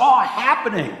he saw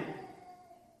happening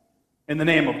in the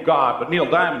name of God. But Neil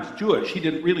Diamond's Jewish. He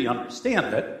didn't really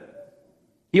understand it.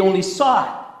 He only saw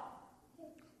it.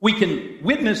 We can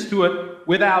witness to it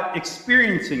without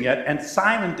experiencing it, and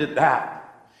Simon did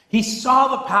that. He saw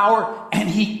the power and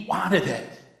he wanted it.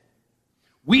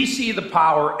 We see the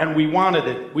power and we wanted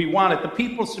it. We wanted the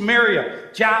people of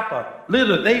Samaria, Joppa,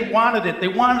 Lydda, they wanted it. They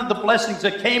wanted the blessings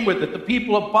that came with it. The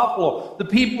people of Buffalo, the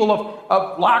people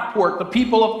of Lockport, the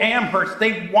people of Amherst,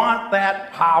 they want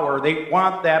that power. They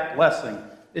want that blessing,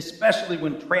 especially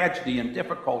when tragedy and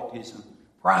difficulties and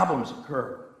problems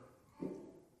occur.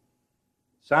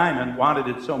 Simon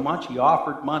wanted it so much he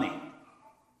offered money,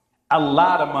 a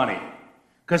lot of money,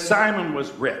 because Simon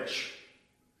was rich.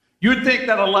 You'd think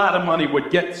that a lot of money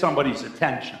would get somebody's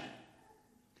attention.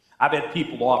 I've had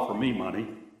people offer me money.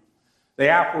 They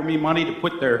offer me money to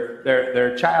put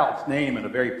their child's name in a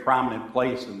very prominent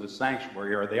place in the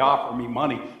sanctuary, or they offer me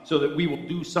money so that we will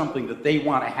do something that they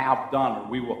want to have done,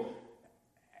 or we will.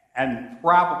 And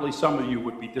probably some of you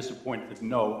would be disappointed to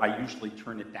know I usually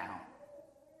turn it down.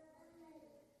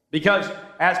 Because,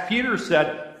 as Peter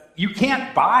said, you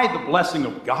can't buy the blessing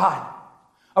of God.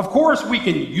 Of course, we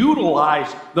can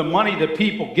utilize the money that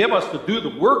people give us to do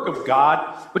the work of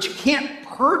God, but you can't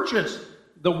purchase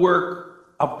the work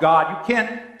of God. You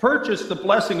can't purchase the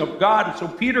blessing of God. And so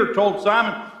Peter told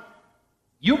Simon,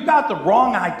 you've got the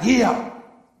wrong idea.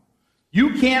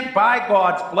 You can't buy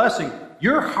God's blessing.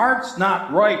 Your heart's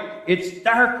not right. It's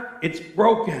dark. It's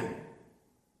broken.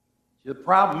 The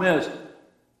problem is,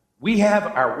 we have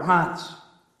our wants.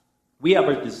 We have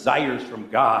our desires from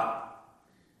God.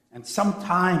 And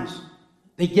sometimes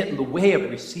they get in the way of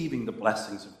receiving the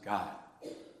blessings of God.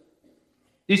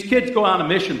 These kids go on a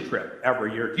mission trip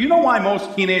every year. Do you know why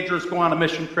most teenagers go on a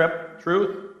mission trip?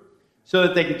 Truth? So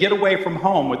that they can get away from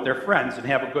home with their friends and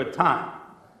have a good time.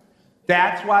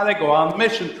 That's why they go on the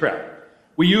mission trip.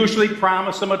 We usually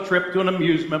promise them a trip to an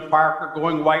amusement park or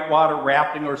going whitewater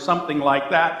rafting or something like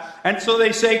that. And so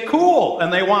they say, cool,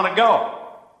 and they want to go.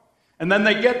 And then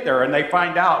they get there and they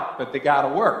find out that they got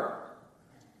to work.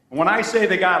 And when I say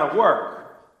they got to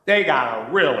work, they got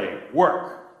to really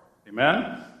work.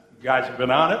 Amen? You guys have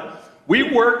been on it.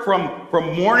 We work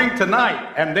from morning to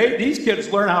night, and these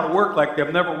kids learn how to work like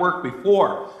they've never worked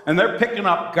before. And they're picking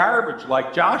up garbage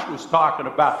like Josh was talking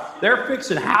about. They're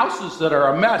fixing houses that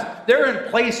are a mess. They're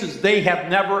in places they have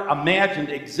never imagined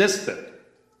existed.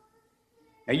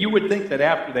 And you would think that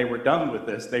after they were done with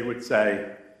this, they would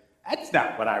say, that's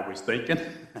not what I was thinking.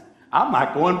 I'm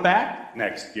not going back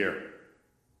next year.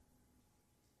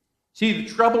 See, the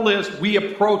trouble is we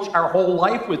approach our whole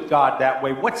life with God that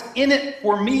way. What's in it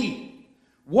for me?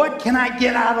 What can I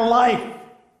get out of life? The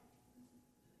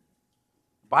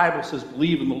Bible says,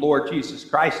 believe in the Lord Jesus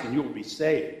Christ and you'll be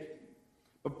saved.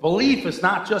 But belief is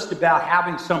not just about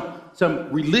having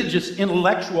some religious,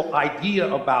 intellectual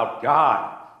idea about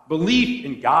God. Belief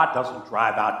in God doesn't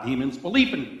drive out demons.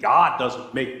 Belief in God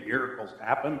doesn't make miracles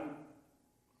happen.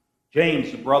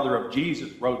 James, the brother of Jesus,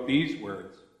 wrote these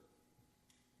words.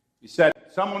 He said,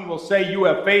 someone will say, you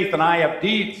have faith and I have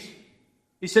deeds.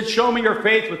 He said, show me your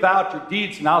faith without your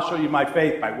deeds and I'll show you my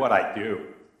faith by what I do.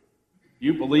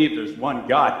 You believe there's one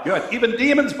God. Good. Even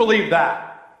demons believe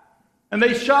that. And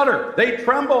they shudder. They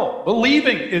tremble.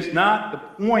 Believing is not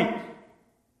the point.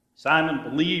 Simon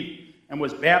believed and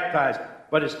was baptized,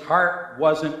 but his heart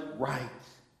wasn't right.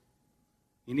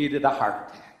 He needed a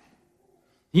heart attack.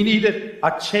 He needed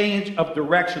a change of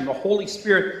direction. The Holy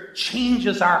Spirit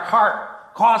changes our heart.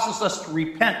 Causes us to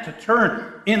repent, to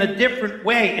turn in a different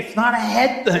way. It's not a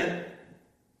head thing.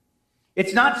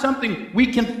 It's not something we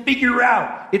can figure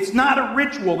out. It's not a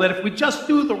ritual that if we just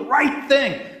do the right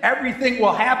thing, everything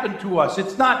will happen to us.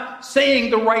 It's not saying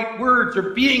the right words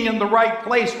or being in the right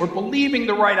place or believing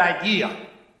the right idea.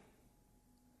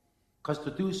 Because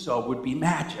to do so would be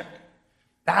magic.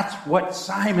 That's what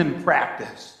Simon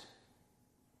practiced.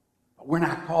 But we're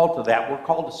not called to that. We're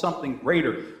called to something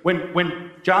greater.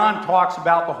 When John talks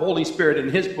about the Holy Spirit in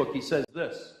his book, he says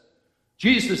this.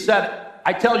 Jesus said,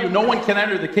 I tell you, no one can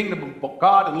enter the kingdom of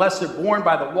God unless they're born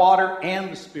by the water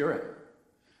and the Spirit.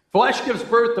 Flesh gives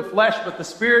birth to flesh, but the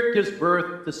Spirit gives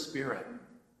birth to spirit.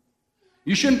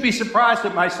 You shouldn't be surprised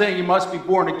at my saying you must be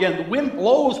born again. The wind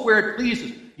blows where it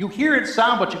pleases. You hear its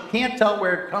sound, but you can't tell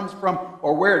where it comes from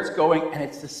or where it's going. And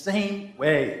it's the same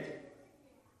way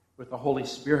with the Holy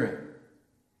Spirit.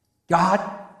 God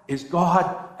is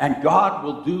God, and God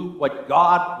will do what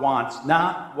God wants,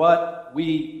 not what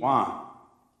we want.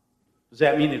 Does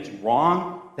that mean it's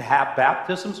wrong to have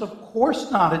baptisms? Of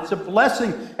course not. It's a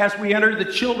blessing as we enter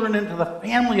the children into the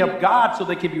family of God so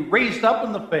they can be raised up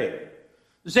in the faith.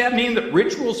 Does that mean that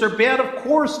rituals are bad? Of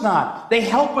course not. They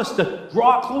help us to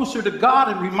draw closer to God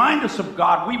and remind us of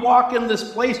God. We walk in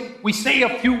this place, we say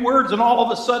a few words, and all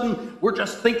of a sudden, we're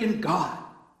just thinking God.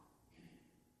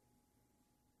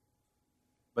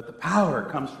 But the power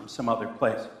comes from some other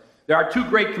place. There are two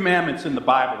great commandments in the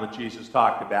Bible that Jesus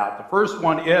talked about. The first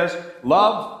one is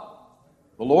love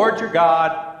the Lord your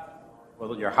God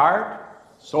with your heart,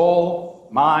 soul,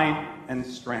 mind, and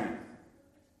strength.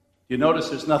 You notice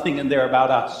there's nothing in there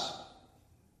about us.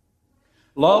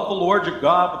 Love the Lord your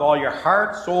God with all your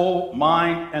heart, soul,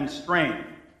 mind, and strength.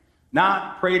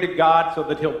 Not pray to God so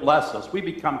that he'll bless us. We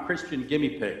become Christian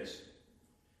guinea pigs.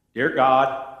 Dear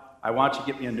God, I want you to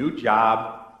get me a new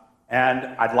job. And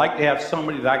I'd like to have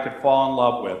somebody that I could fall in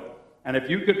love with. And if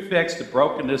you could fix the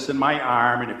brokenness in my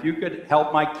arm, and if you could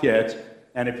help my kids,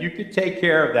 and if you could take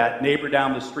care of that neighbor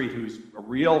down the street who's a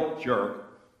real jerk,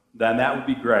 then that would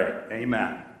be great.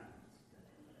 Amen.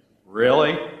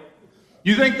 Really?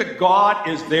 You think that God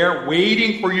is there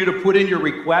waiting for you to put in your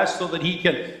request so that he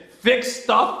can fix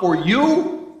stuff for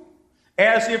you?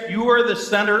 As if you are the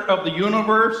center of the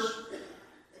universe?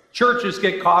 Churches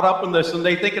get caught up in this and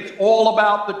they think it's all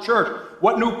about the church.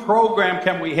 What new program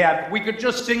can we have? If we could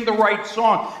just sing the right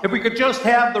song, if we could just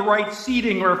have the right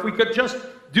seating, or if we could just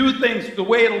do things the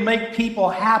way it'll make people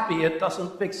happy, it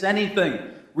doesn't fix anything.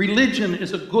 Religion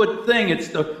is a good thing. It's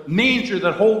the manger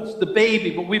that holds the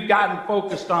baby, but we've gotten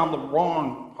focused on the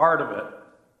wrong part of it.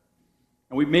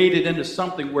 And we've made it into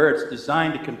something where it's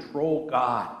designed to control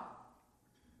God.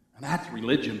 And that's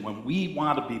religion, when we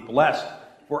want to be blessed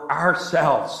for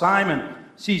ourselves. Simon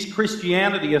sees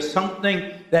Christianity as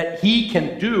something that he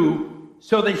can do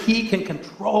so that he can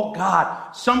control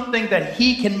God, something that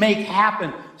he can make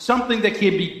happen, something that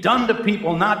can be done to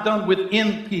people, not done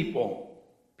within people.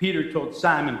 Peter told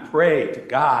Simon, pray to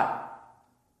God.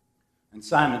 And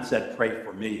Simon said, pray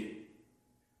for me.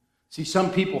 See,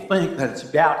 some people think that it's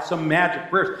about some magic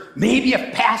prayers. Maybe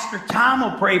if Pastor Tom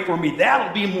will pray for me,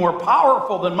 that'll be more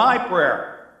powerful than my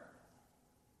prayer.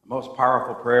 The most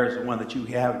powerful prayer is the one that you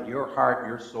have in your heart and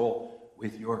your soul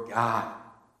with your God.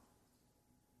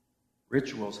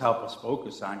 Rituals help us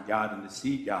focus on God and to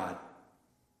see God.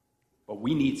 But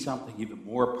we need something even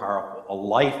more powerful, a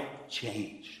life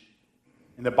change.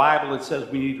 In the Bible it says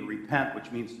we need to repent,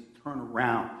 which means to turn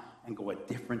around and go a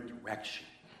different direction.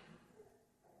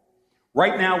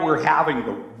 Right now we're having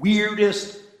the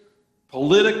weirdest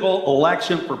political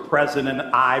election for president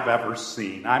I've ever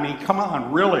seen. I mean, come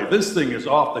on, really, this thing is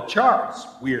off the charts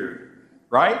weird,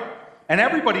 right? And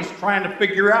everybody's trying to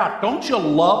figure out, don't you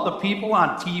love the people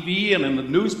on TV and in the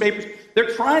newspapers?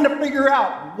 They're trying to figure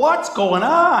out what's going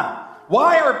on.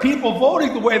 Why are people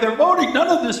voting the way they're voting? None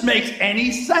of this makes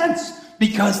any sense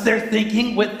because they're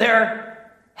thinking with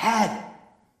their head.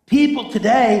 People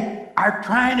today are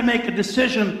trying to make a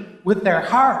decision with their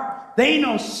heart. They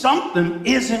know something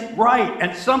isn't right,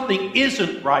 and something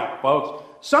isn't right, folks.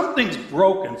 Something's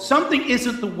broken. Something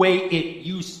isn't the way it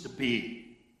used to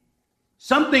be.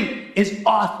 Something is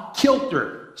off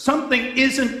kilter. Something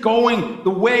isn't going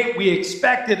the way we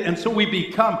expected, and so we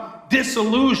become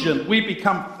disillusioned. We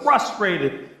become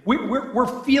frustrated.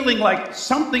 We're feeling like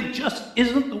something just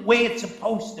isn't the way it's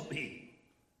supposed to be.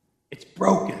 It's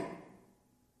broken.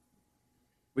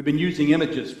 We've been using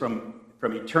images from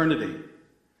eternity.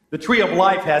 The tree of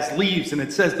life has leaves, and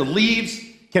it says the leaves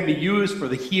can be used for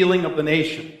the healing of the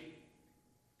nation.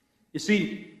 You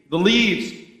see, the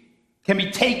leaves can be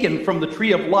taken from the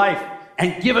tree of life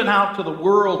and given out to the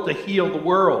world to heal the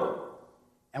world.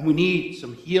 And we need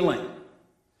some healing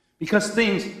because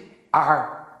things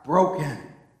are broken.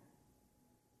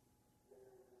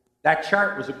 That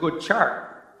chart was a good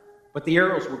chart, but the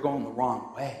arrows were going the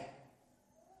wrong way.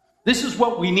 This is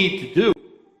what we need to do.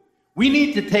 We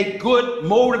need to take good,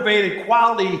 motivated,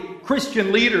 quality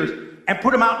Christian leaders and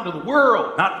put them out into the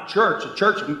world, not the church. The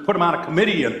church can put them on a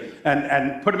committee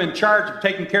and put them in charge of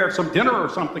taking care of some dinner or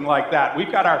something like that.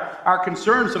 We've got our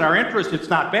concerns and our interests. It's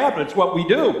not bad, but it's what we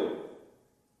do.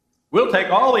 We'll take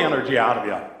all the energy out of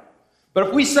you. But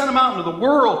if we send them out into the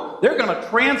world, they're going to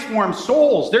transform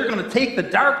souls. They're going to take the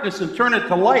darkness and turn it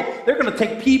to light. They're going to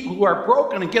take people who are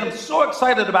broken and get them so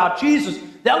excited about Jesus,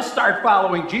 they'll start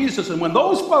following Jesus. And when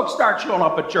those folks start showing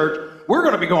up at church, we're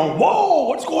going to be going, whoa,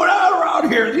 what's going on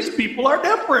around here? These people are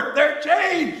different. They're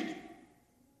changed.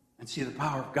 And see the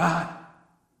power of God.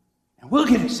 And we'll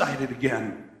get excited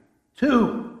again,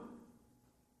 too.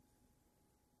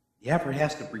 The effort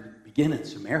has to begin in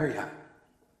Samaria,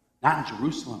 not in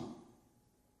Jerusalem.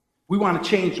 We want to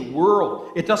change the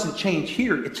world. It doesn't change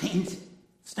here. It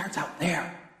starts out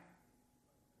there.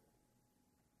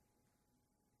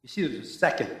 You see, there's a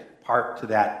second part to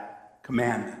that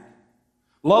commandment.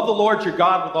 Love the Lord your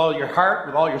God with all your heart,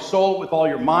 with all your soul, with all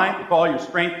your mind, with all your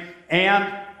strength,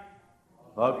 and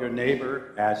love your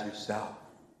neighbor as yourself.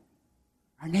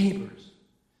 Our neighbors,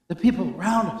 the people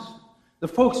around us, the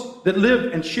folks that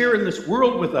live and share in this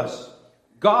world with us.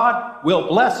 God will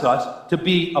bless us to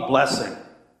be a blessing.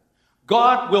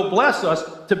 God will bless us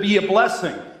to be a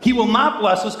blessing. He will not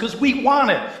bless us because we want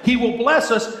it. He will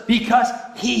bless us because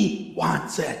He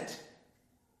wants it.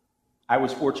 I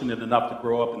was fortunate enough to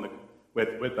grow up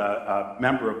with a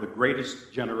member of the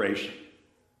greatest generation.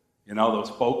 You know, those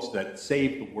folks that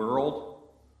saved the world.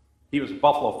 He was a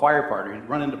Buffalo firefighter. He'd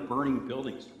run into burning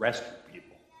buildings to rescue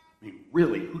people. I mean,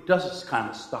 really, who does this kind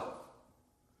of stuff?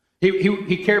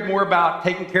 He cared more about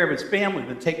taking care of his family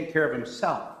than taking care of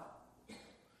himself.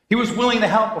 He was willing to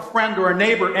help a friend or a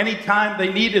neighbor anytime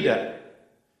they needed it.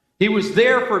 He was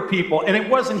there for people, and it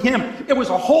wasn't him. It was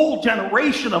a whole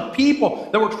generation of people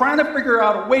that were trying to figure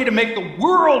out a way to make the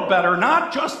world better,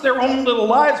 not just their own little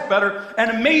lives better,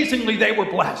 and amazingly, they were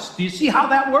blessed. Do you see how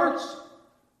that works?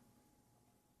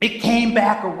 It came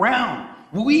back around.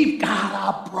 We've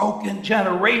got a broken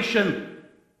generation,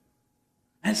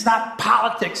 and it's not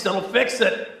politics that'll fix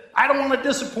it. I don't want to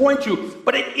disappoint you,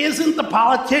 but it isn't the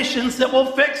politicians that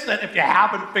will fix it if you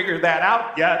haven't figured that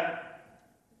out yet.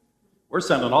 We're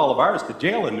sending all of ours to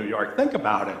jail in New York. Think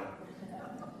about it.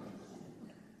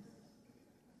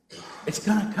 It's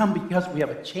going to come because we have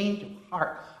a change of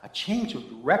heart, a change of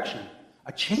direction,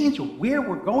 a change of where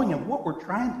we're going and what we're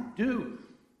trying to do.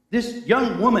 This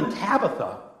young woman,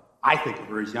 Tabitha, I think of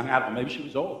her as young. I don't know, maybe she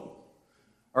was old.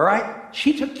 All right?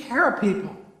 She took care of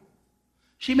people.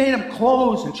 She made them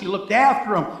clothes and she looked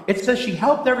after them. It says she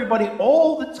helped everybody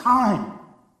all the time.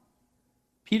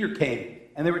 Peter came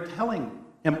and they were telling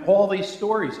him all these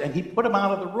stories and he put them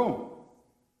out of the room.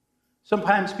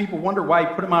 Sometimes people wonder why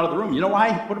he put them out of the room. You know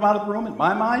why he put them out of the room in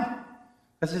my mind?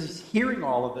 Because as he's hearing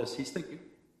all of this, he's thinking,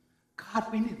 God,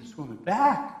 we need this woman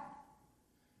back.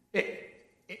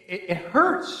 It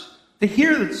hurts to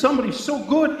hear that somebody so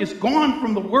good is gone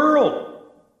from the world.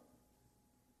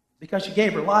 Because she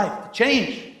gave her life to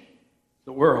change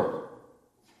the world.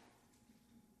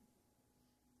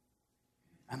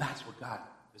 And that's what God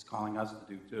is calling us to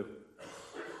do too.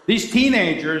 These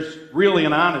teenagers, really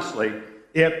and honestly,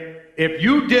 if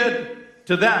you did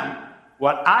to them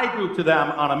what I do to them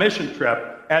on a mission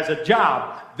trip as a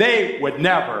job, they would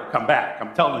never come back.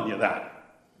 I'm telling you that.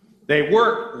 They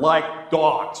work like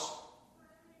dogs.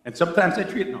 And sometimes they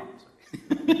treat dogs.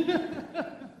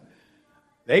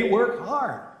 They work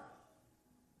hard.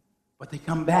 But they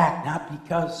come back not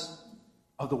because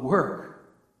of the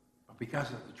work, but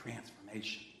because of the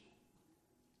transformation.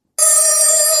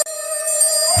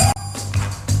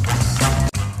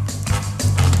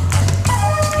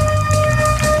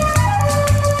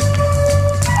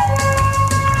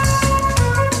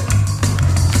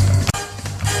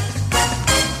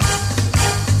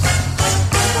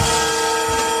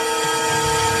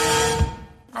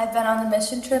 I've been on the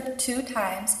mission trip 2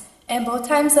 times, and both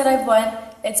times that I've went,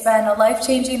 it's been a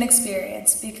life-changing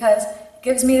experience because it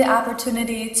gives me the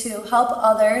opportunity to help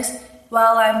others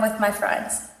while I'm with my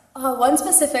friends. One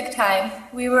specific time,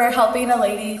 we were helping a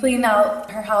lady clean out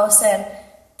her house and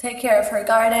take care of her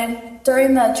garden.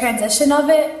 During the transition of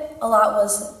it, a lot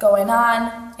was going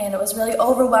on, and it was really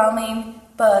overwhelming.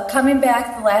 But coming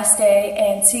back the last day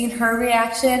and seeing her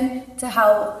reaction to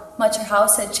how much her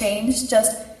house had changed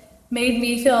just made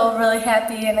me feel really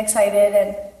happy and excited,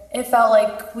 and it felt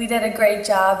like we did a great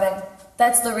job, and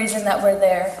that's the reason that we're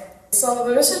there. So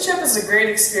the mission trip is a great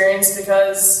experience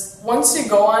because once you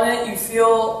go on it, you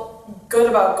feel good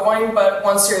about going, but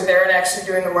once you're there and actually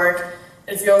doing the work,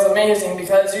 it feels amazing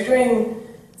because you're doing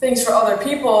things for other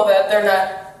people that they're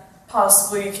not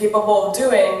possibly capable of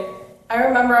doing. I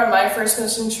remember on my first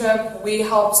mission trip, we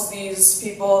helped these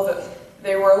people that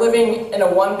they were living in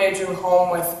a one-bedroom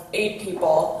home with 8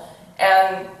 people,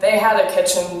 and they had a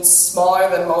kitchen smaller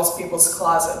than most people's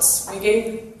closets. We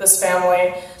gave this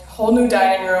family a whole new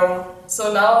dining room,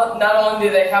 so now not only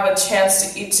do they have a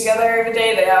chance to eat together every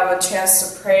day, they have a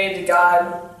chance to pray to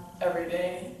God every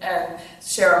day and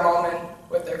share a moment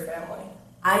with their family.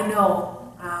 I know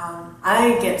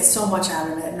I get so much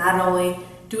out of it. Not only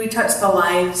do we touch the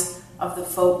lives of the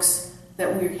folks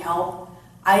that we help,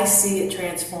 I see it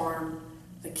transform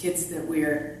the kids that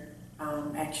we're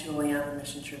actually on the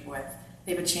mission trip with.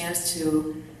 They have a chance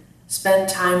to spend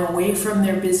time away from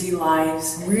their busy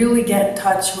lives, really get in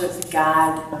touch with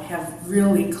God, have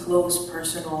really close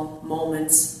personal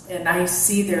moments, and I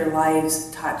see their lives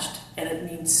touched, and it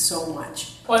means so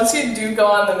much. Once you do go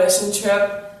on the mission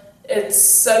trip, it's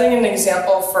setting an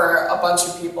example for a bunch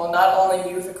of people, not only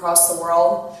youth across the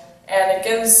world, and it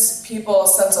gives people a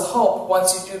sense of hope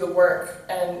once you do the work,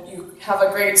 and you have a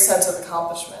great sense of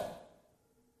accomplishment.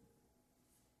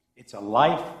 It's a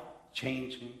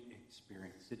life-changing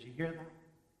experience. Did you hear that?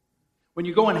 When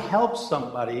you go and help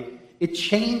somebody, it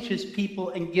changes people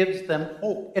and gives them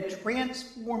hope. It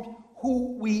transforms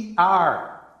who we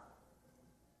are.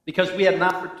 Because we had an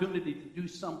opportunity to do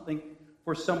something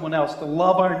for someone else, to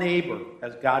love our neighbor,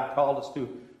 as God called us to.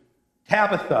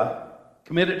 Tabitha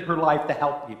committed her life to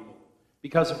help people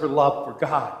because of her love for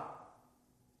God.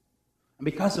 And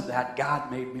because of that,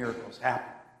 God made miracles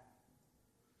happen.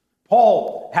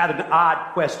 Paul had an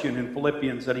odd question in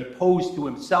Philippians that he posed to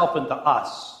himself and to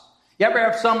us. You ever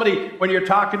have somebody, when you're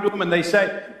talking to them, and they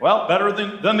say, well, better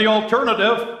than the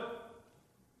alternative?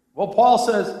 Well, Paul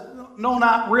says, no,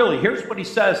 not really. Here's what he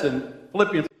says in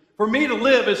Philippians. For me to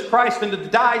live is Christ, and to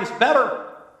die is better.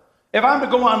 If I'm to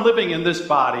go on living in this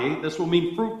body, this will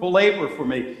mean fruitful labor for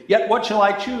me. Yet what shall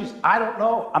I choose? I don't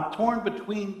know. I'm torn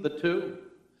between the two.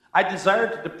 I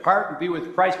desire to depart and be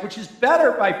with Christ, which is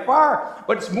better by far,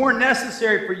 but it's more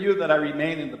necessary for you that I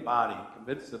remain in the body.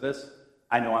 Convinced of this,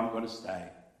 I know I'm going to stay.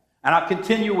 And I'll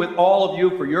continue with all of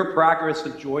you for your progress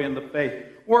and joy in the faith.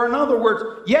 Or in other words,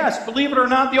 yes, believe it or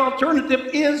not, the alternative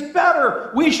is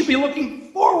better. We should be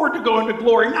looking forward to going to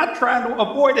glory, not trying to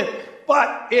avoid it.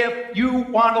 But if you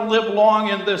want to live long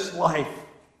in this life,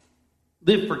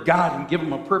 live for God and give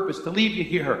him a purpose to leave you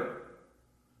here.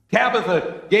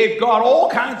 Tabitha gave God all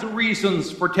kinds of reasons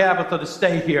for Tabitha to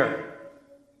stay here.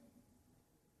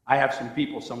 I have some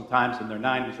people sometimes in their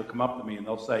 90s who come up to me and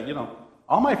they'll say, you know,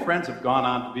 all my friends have gone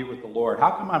on to be with the Lord.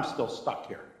 How come I'm still stuck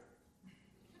here?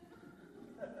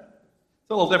 It's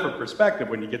a little different perspective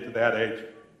when you get to that age.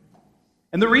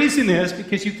 And the reason is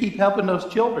because you keep helping those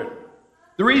children.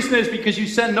 The reason is because you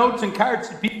send notes and cards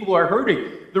to people who are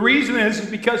hurting. The reason is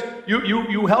because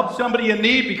you help somebody in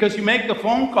need, because you make the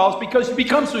phone calls, because you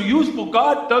become so useful.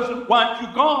 God doesn't want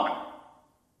you gone.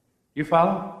 You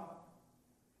follow?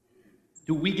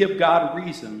 Do we give God a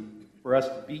reason for us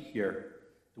to be here?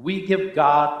 Do we give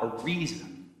God a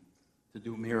reason to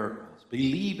do miracles?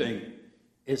 Believing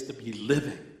is to be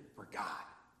living for God.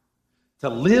 To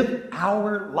live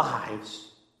our lives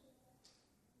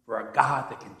for a God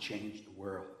that can change the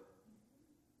world.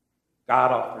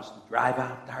 God offers to drive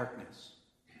out darkness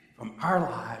from our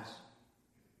lives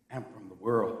and from the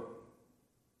world.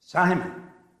 Simon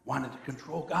wanted to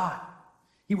control God.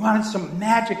 He wanted some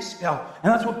magic spell,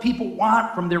 and that's what people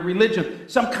want from their religion,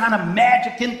 some kind of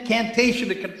magic incantation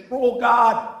to control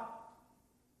God.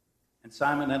 And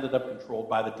Simon ended up controlled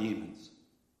by the demons.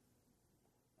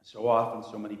 And so often,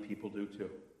 so many people do too.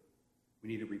 We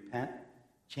need to repent,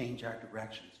 change our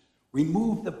directions,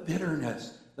 remove the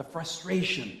bitterness, the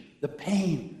frustration, the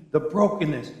pain, the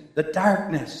brokenness, the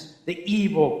darkness, the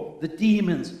evil, the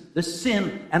demons, the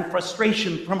sin, and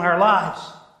frustration from our lives.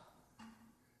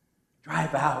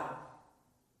 Drive out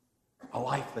a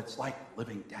life that's like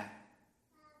living death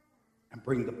and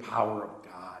bring the power of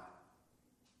God.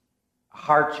 A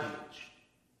heart change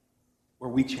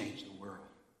where we change the world.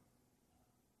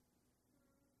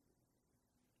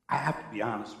 I have to be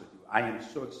honest with you. I am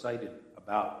so excited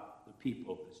about the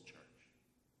people of this church.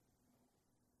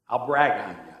 I'll brag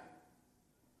on you.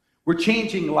 We're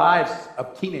changing lives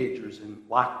of teenagers in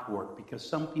Lockport because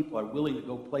some people are willing to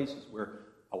go places where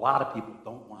a lot of people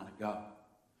don't want to go.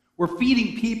 We're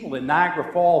feeding people in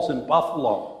Niagara Falls and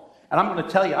Buffalo. And I'm going to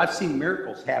tell you, I've seen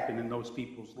miracles happen in those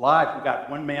people's lives. We got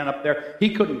one man up there,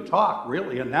 he couldn't talk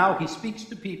really, and now he speaks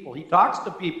to people. He talks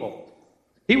to people.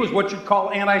 He was what you'd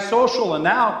call antisocial, and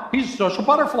now he's a social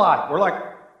butterfly. We're like,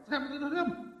 what's happening to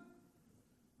him?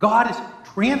 God is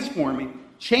transforming,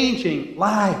 changing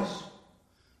lives.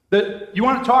 You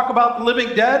want to talk about the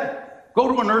living dead? Go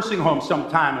to a nursing home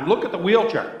sometime and look at the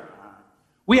wheelchair.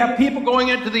 We have people going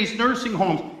into these nursing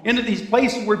homes, into these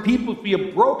places where people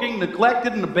feel broken,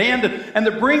 neglected, and abandoned, and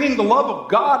they're bringing the love of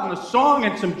God and a song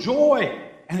and some joy,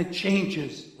 and it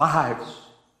changes lives.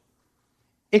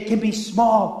 It can be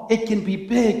small. It can be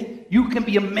big. You can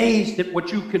be amazed at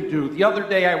what you can do. The other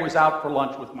day I was out for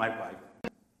lunch with my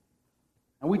wife,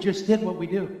 and we just did what we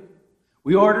do.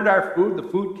 We ordered our food. The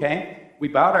food came. We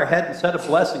bowed our head and said a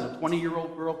blessing. A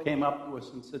 20-year-old girl came up to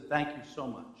us and said, "Thank you so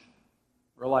much."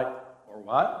 We're like, "Or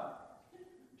what?"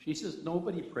 She says,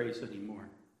 "Nobody prays anymore.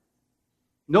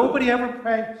 Nobody ever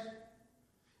prays.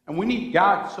 And we need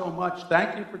God so much.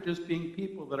 Thank you for just being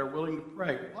people that are willing to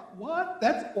pray." What?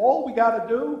 That's all we got to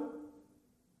do?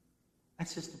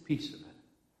 That's just a piece of it.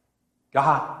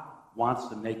 God wants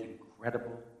to make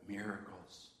incredible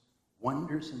miracles.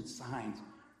 Wonders and signs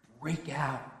break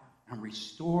out and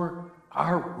restore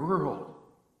our world.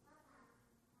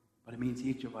 But it means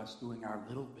each of us doing our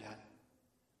little bit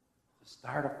to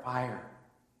start a fire,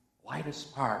 light a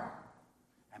spark,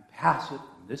 and pass it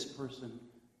from this person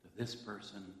to this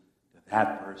person to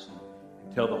that person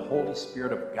until the Holy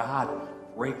Spirit of God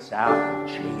breaks out and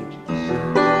changes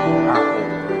our whole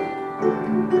world.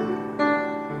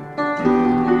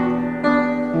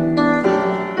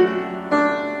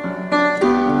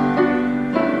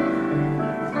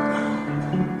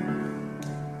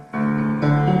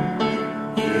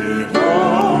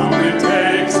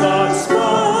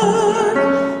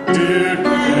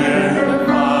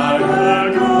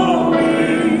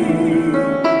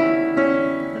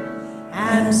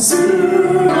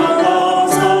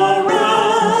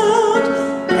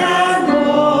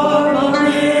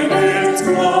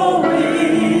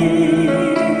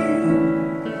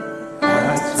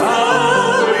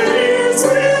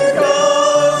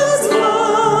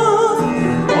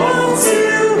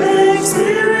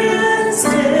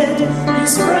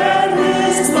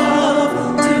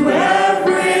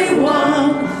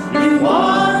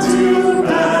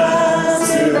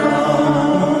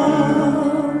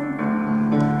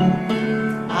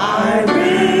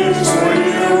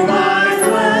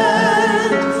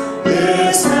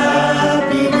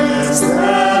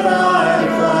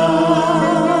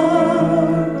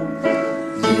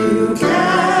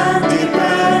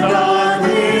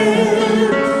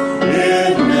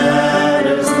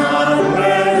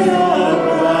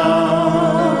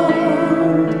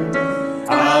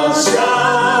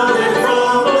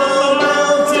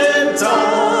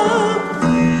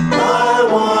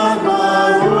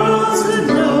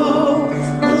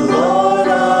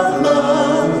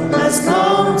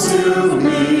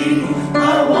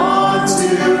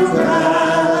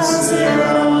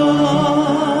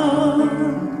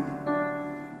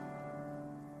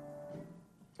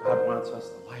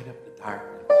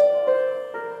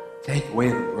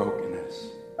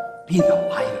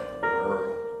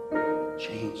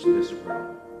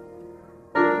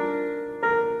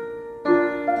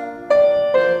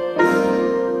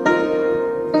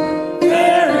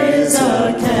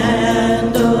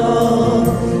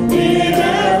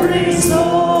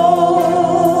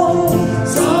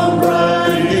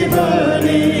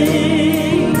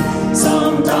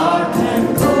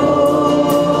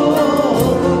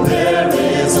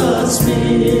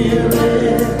 Spirit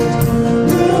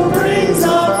who brings a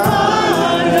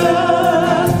fire,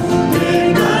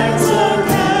 ignites a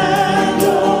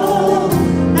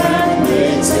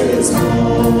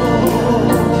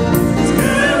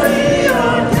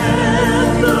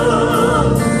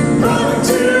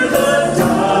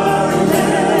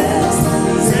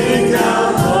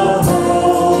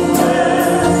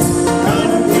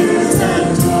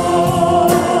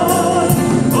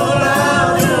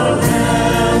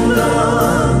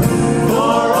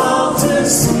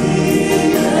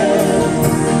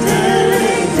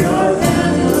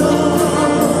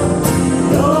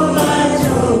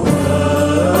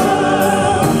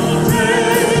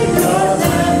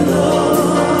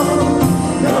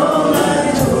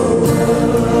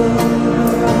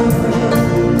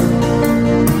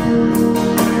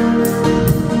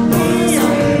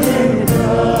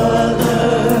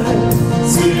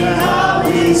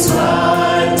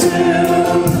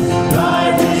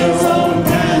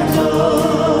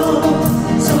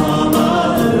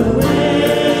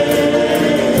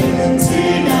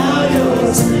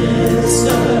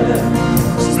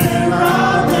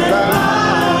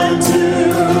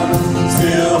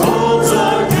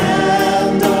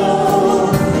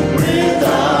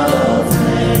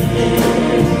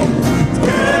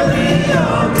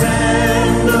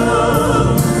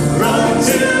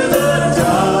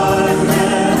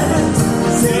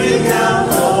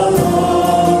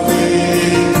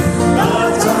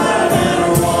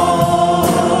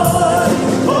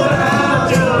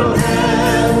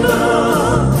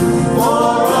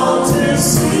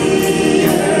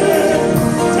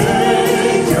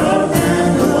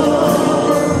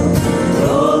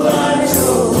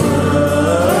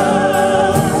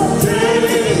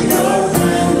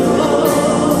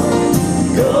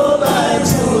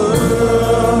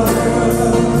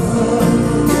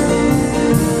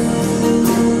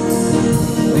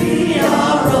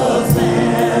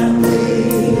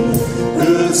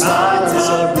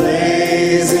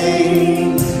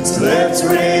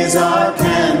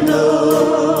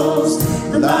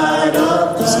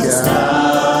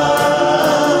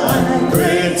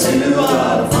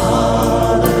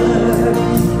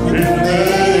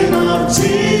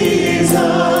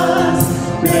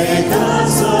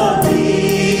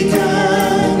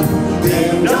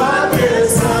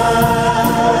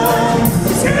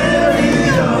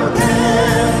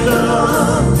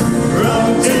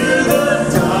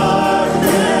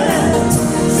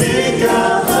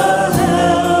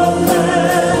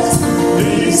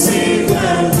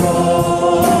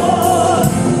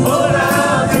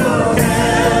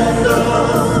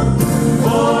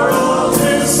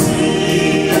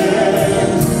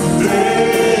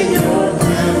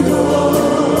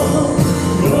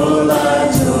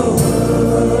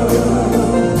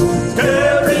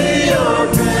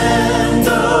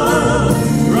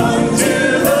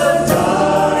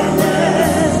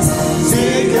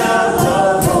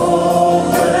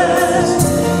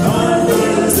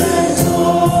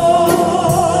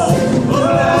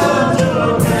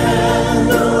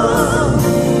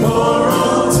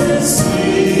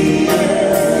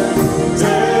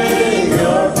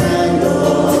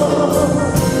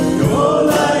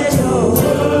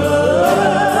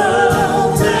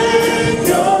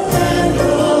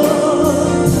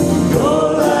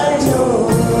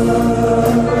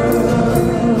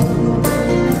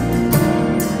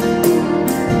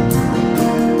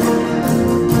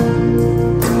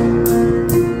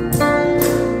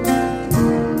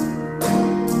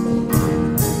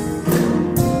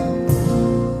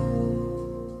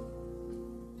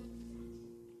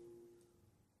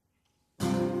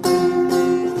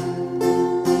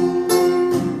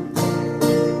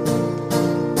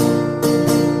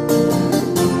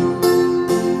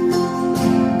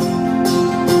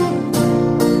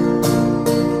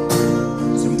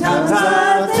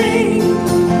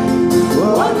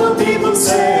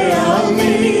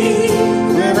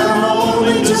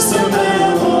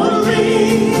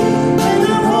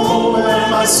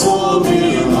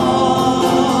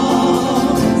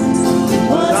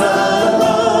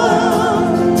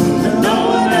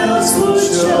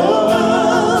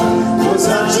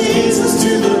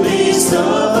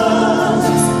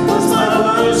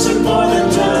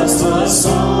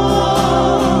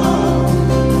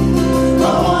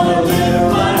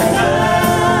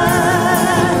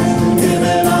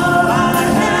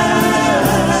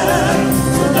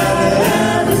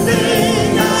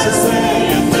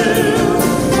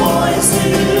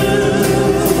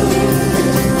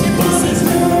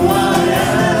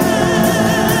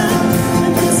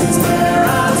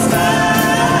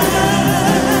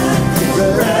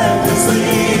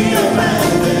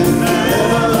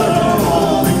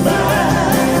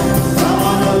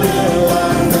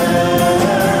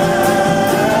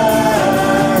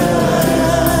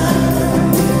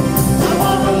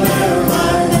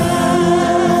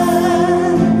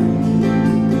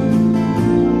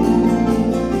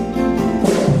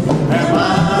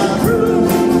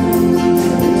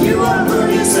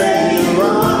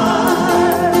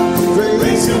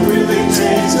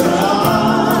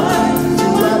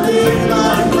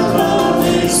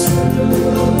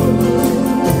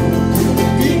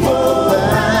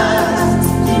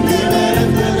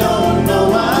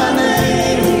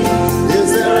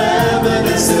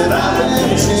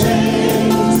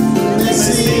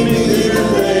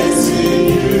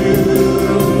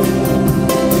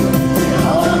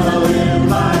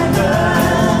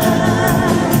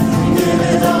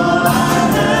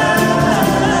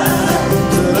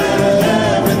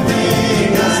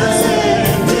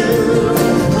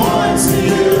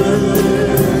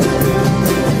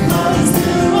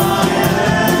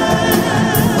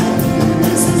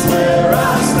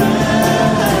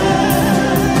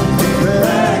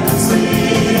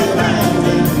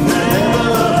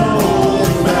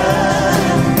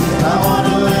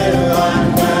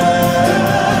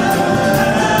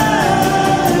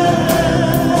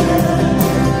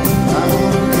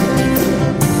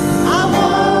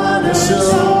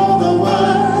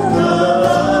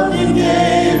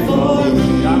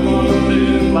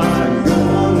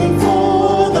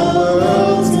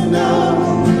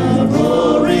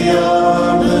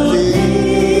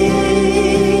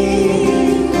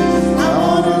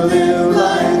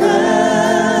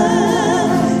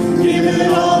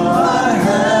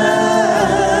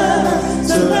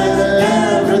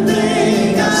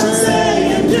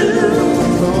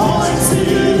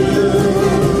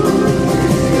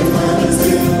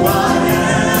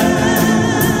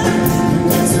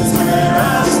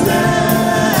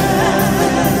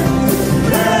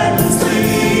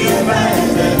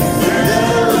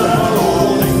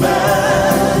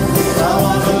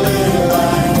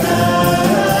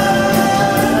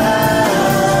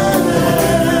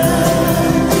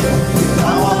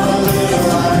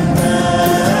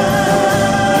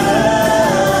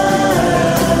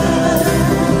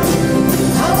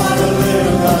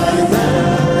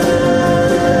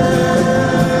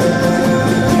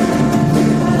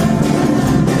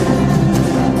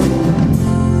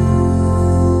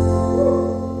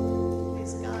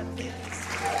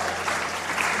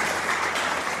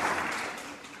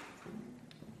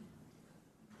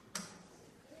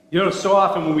You know, so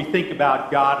often when we think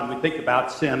about God and we think about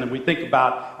sin and we think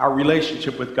about our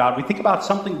relationship with God, we think about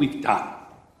something we've done.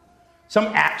 Some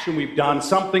action we've done,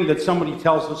 something that somebody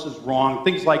tells us is wrong,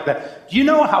 things like that. Do you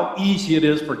know how easy it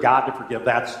is for God to forgive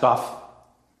that stuff?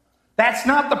 That's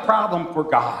not the problem for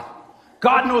God.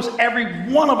 God knows every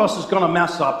one of us is going to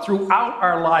mess up throughout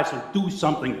our lives and do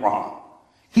something wrong.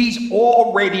 He's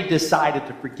already decided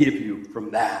to forgive you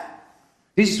from that.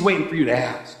 He's just waiting for you to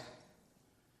ask.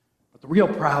 But the real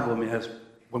problem is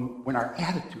when our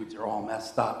attitudes are all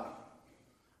messed up.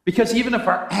 Because even if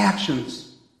our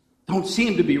actions don't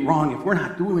seem to be wrong, if we're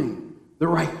not doing the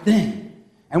right thing,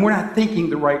 and we're not thinking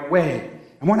the right way,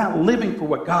 and we're not living for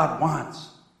what God wants,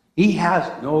 He has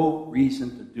no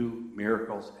reason to do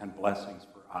miracles and blessings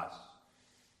for us.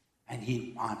 And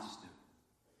He wants to.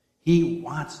 He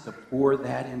wants to pour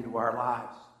that into our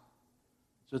lives.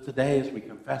 So today, as we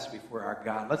confess before our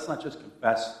God, let's not just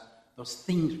confess those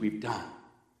things we've done.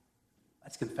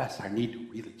 Let's confess our need to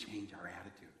really change our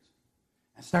attitudes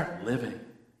and start living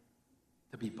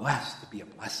to be blessed, to be a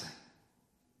blessing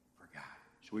for God.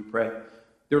 Shall we pray?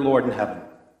 Dear Lord in heaven,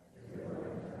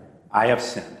 I have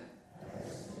sinned.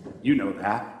 You know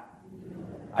that.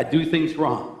 I do things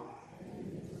wrong.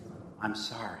 I'm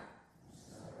sorry.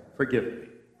 Forgive me.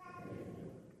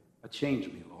 But change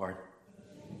me, Lord.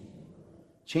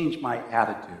 Change my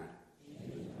attitude.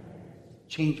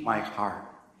 Change my heart.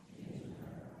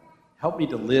 Help me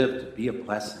to live to be a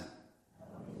blessing.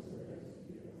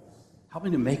 Help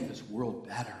me to make this world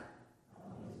better.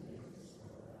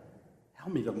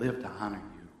 Help me to live to honor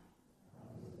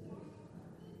you.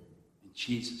 In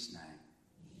Jesus' name.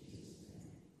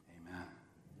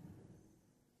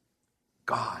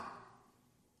 God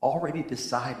already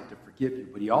decided to forgive you,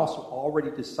 but He also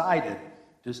already decided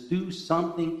to do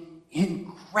something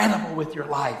incredible with your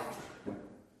life.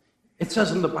 It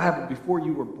says in the Bible, before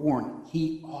you were born,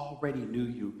 He already knew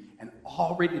you and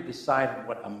already decided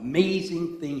what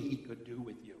amazing thing He could do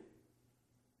with you.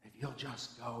 If you'll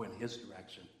just go in His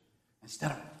direction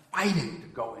instead of fighting to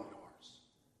go in yours.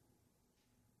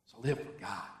 So live for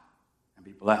God and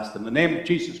be blessed. In the name of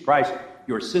Jesus Christ,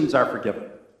 your sins are forgiven.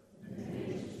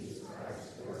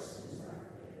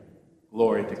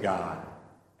 Glory to God.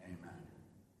 Amen.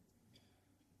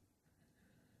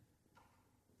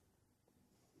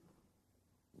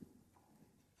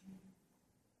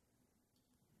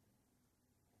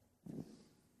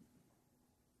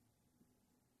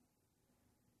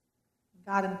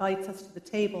 God invites us to the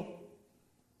table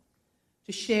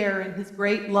to share in His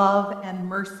great love and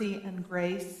mercy and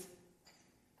grace,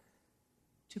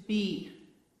 to be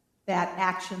that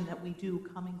action that we do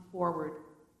coming forward,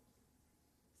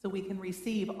 so we can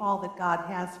receive all that God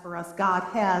has for us. God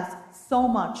has so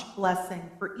much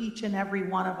blessing for each and every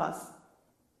one of us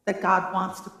that God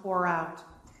wants to pour out.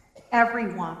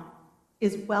 Everyone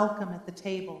is welcome at the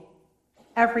table.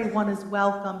 Everyone is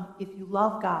welcome if you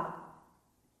love God,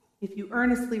 if you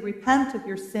earnestly repent of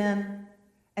your sin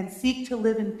and seek to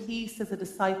live in peace as a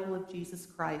disciple of Jesus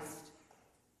Christ.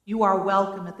 You are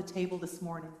welcome at the table this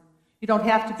morning. You don't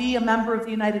have to be a member of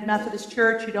the United Methodist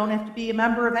Church. You don't have to be a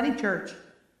member of any church.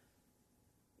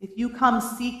 If you come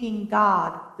seeking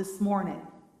God this morning,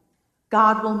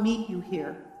 God will meet you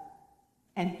here,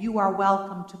 and you are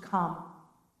welcome to come.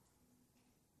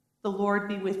 The Lord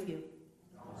be with you.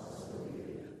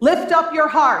 Lift up your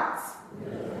hearts.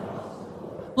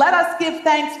 Let us give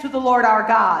thanks to the Lord our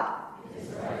God.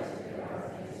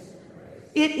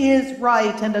 It is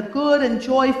right and a good and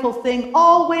joyful thing,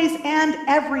 always and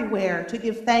everywhere, to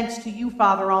give thanks to you,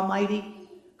 Father Almighty,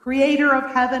 Creator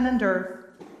of heaven and earth.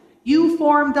 You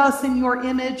formed us in your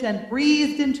image and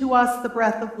breathed into us the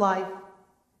breath of life.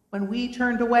 When we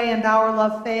turned away and our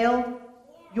love failed,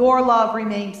 your love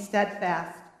remained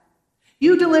steadfast.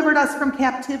 You delivered us from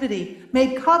captivity,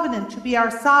 made covenant to be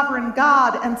our sovereign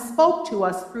God, and spoke to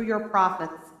us through your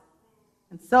prophets.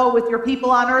 And so with your people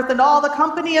on earth and all the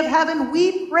company of heaven,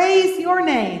 we praise your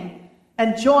name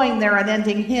and join their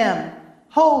unending hymn,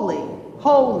 Holy,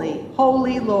 holy,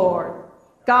 holy Lord,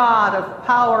 God of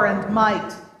power and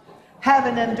might.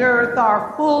 Heaven and earth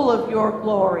are full of your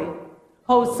glory.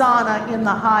 Hosanna in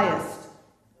the highest.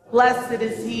 Blessed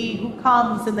is he who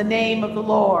comes in the name of the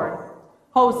Lord.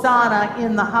 Hosanna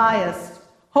in the highest.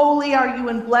 Holy are you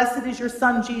and blessed is your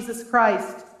Son, Jesus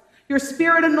Christ. Your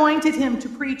Spirit anointed him to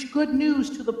preach good news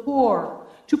to the poor,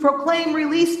 to proclaim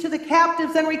release to the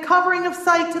captives and recovering of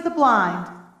sight to the blind,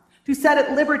 to set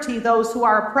at liberty those who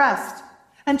are oppressed,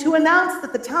 and to announce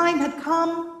that the time had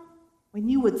come when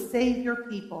you would save your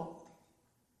people.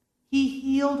 He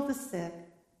healed the sick,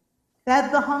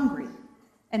 fed the hungry,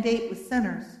 and ate with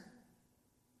sinners.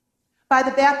 By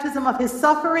the baptism of his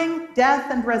suffering,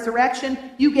 death, and resurrection,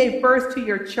 you gave birth to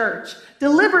your church,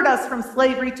 delivered us from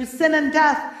slavery to sin and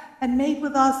death, and made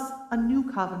with us a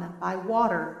new covenant by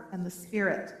water and the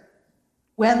Spirit.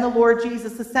 When the Lord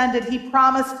Jesus ascended, he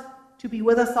promised to be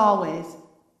with us always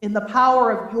in the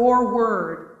power of your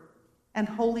word and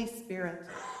Holy Spirit.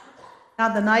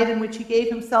 On the night in which he gave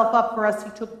himself up for us, he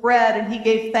took bread and he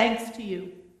gave thanks to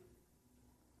you.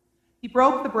 He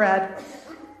broke the bread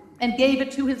and gave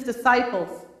it to his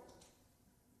disciples,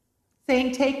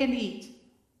 saying, "Take and eat.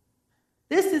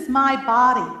 This is my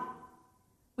body,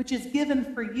 which is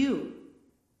given for you."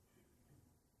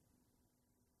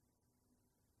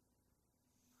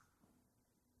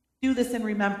 Do this in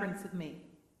remembrance of me.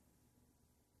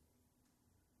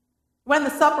 When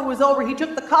the supper was over, he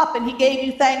took the cup and he gave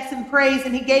you thanks and praise,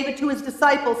 and he gave it to his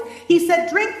disciples. He said,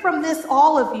 "Drink from this,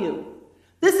 all of you.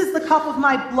 This is the cup of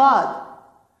my blood,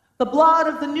 the blood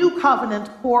of the new covenant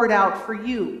poured out for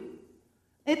you.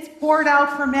 It's poured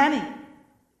out for many,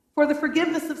 for the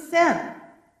forgiveness of sin.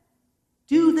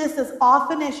 Do this as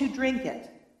often as you drink it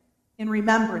in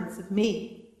remembrance of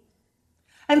me."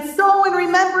 And so, in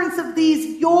remembrance of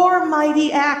these, your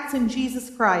mighty acts in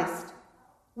Jesus Christ,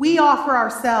 we offer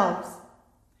ourselves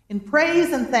in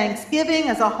praise and thanksgiving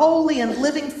as a holy and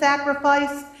living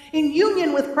sacrifice in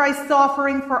union with Christ's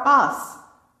offering for us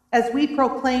as we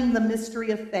proclaim the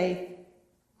mystery of faith.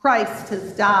 Christ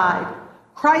has died.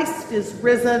 Christ is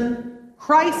risen.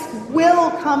 Christ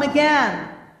will come again.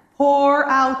 Pour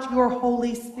out your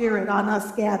Holy Spirit on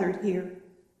us gathered here.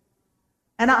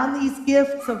 And on these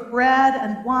gifts of bread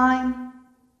and wine,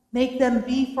 make them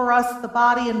be for us the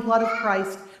body and blood of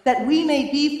Christ, that we may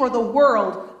be for the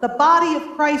world the body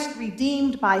of Christ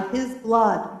redeemed by his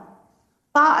blood.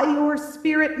 By your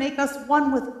Spirit, make us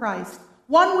one with Christ,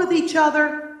 one with each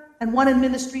other, and one in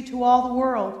ministry to all the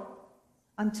world,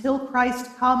 until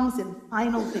Christ comes in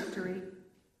final victory,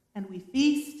 and we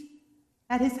feast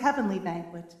at his heavenly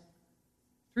banquet.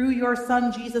 Through your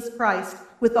Son, Jesus Christ,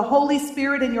 with the Holy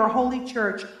Spirit in your holy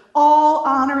church, all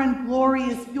honor and glory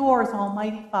is yours,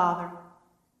 Almighty Father,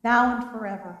 now and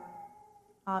forever.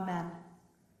 Amen.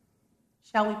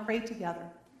 Shall we pray together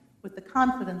with the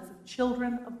confidence of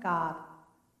children of God,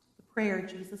 the prayer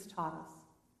Jesus taught us?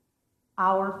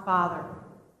 Our Father,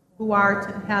 who art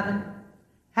in heaven,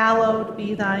 hallowed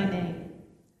be thy name.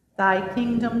 Thy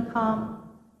kingdom come,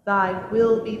 thy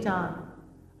will be done,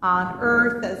 on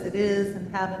earth as it is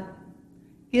in heaven.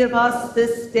 Give us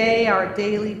this day our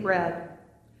daily bread,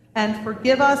 and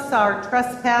forgive us our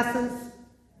trespasses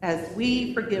as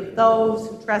we forgive those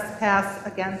who trespass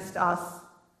against us.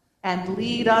 And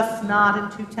lead us not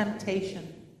into temptation,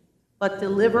 but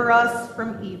deliver us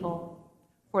from evil.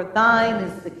 For thine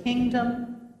is the kingdom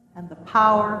and the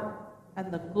power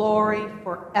and the glory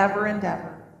forever and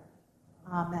ever.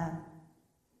 Amen.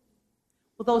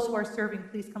 Will those who are serving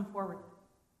please come forward?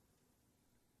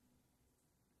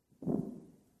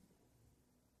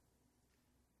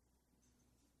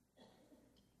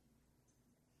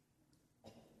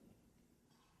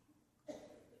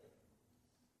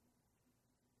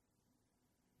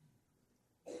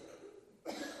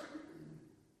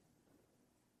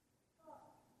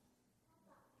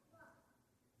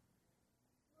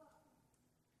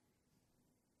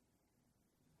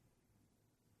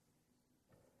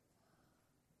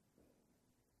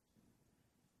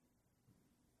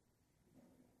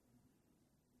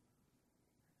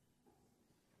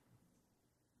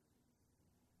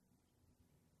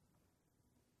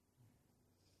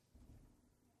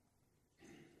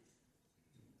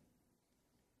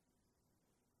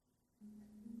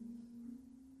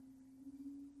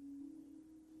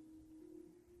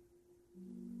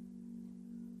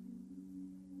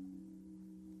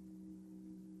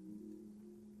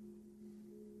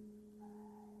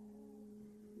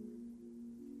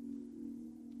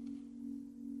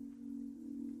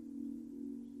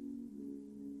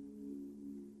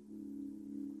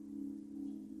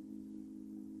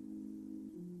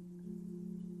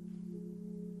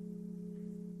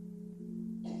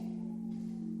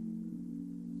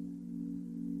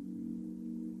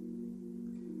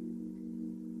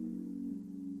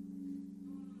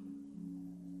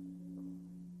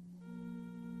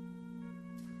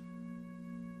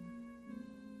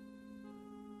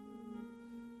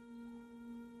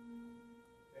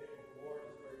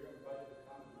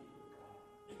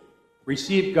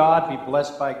 Receive God, be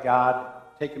blessed by God,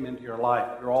 take him into your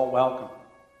life. You're all welcome.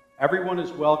 Everyone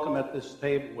is welcome at this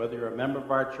table, whether you're a member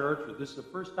of our church or this is the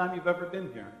first time you've ever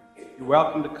been here. You're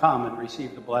welcome to come and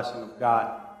receive the blessing of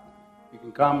God. You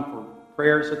can come for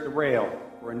prayers at the rail,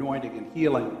 for anointing and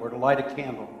healing, or to light a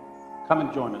candle. Come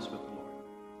and join us with the Lord.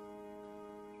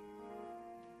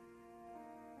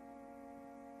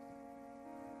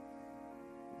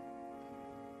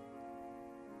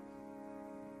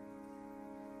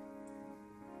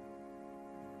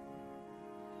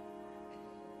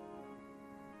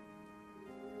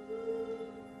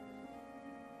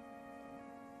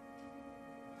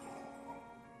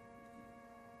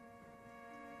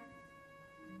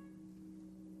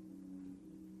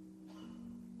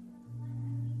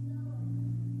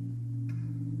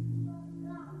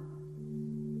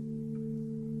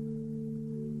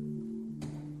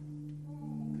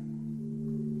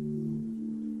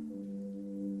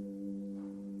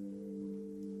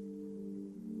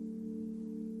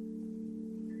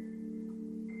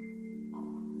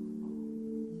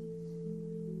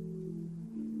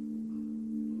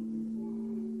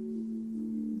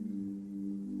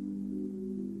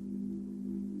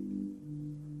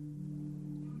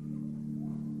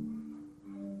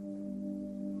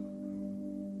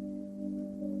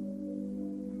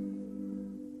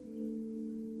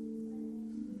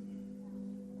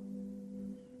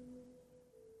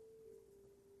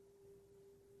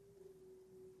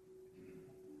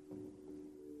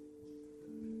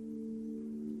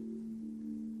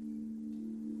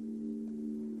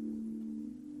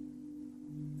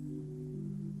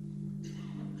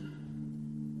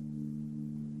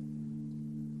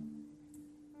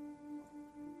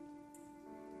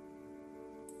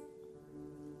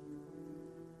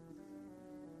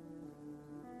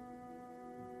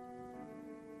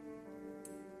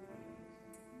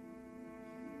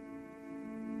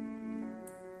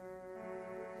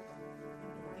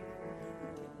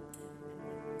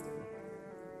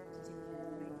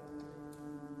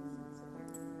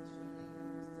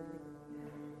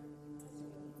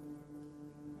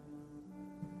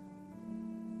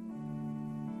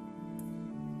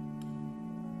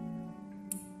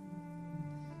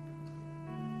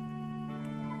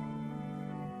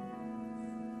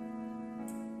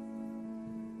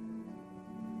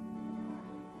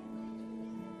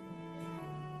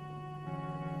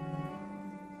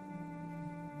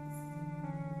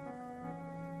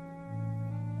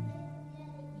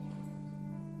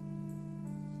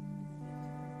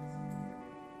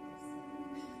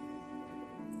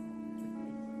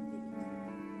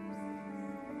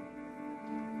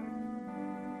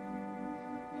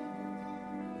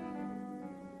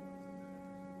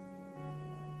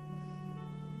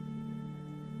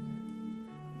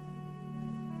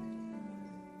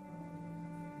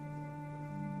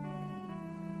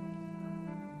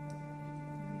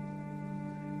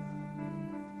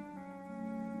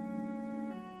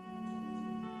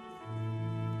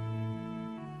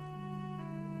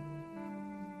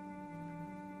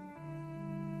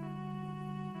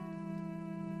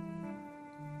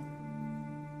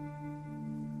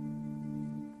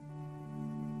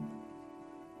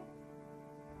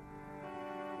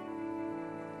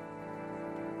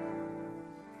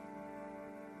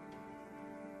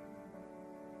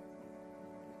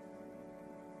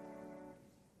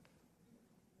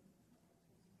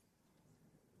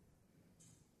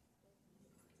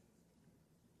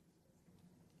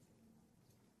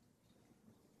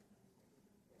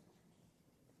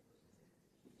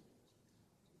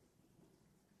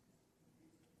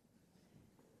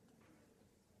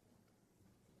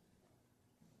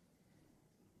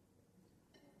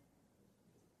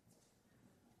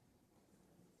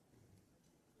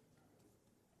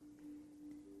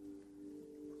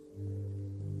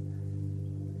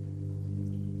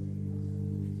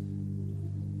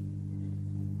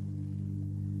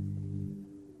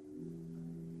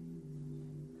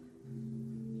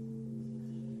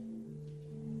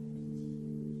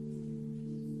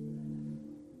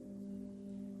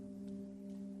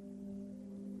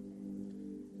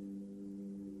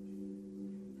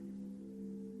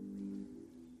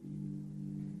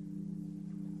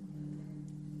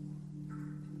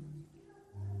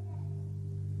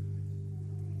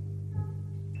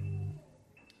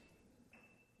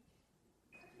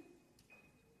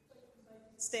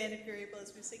 stand if you're able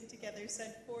as we sing together,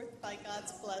 Sent Forth by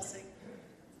God's Blessing.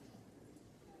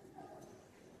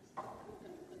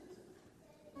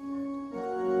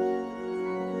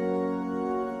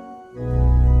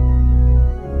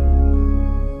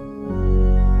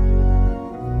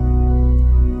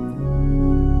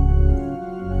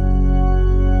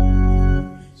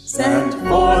 Sent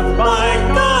forth by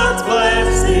God's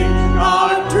blessing,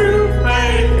 our true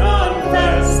faith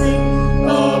confessing,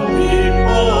 the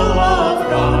people of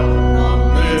God from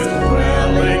this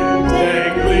dwelling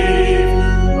take leave.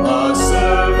 The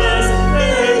service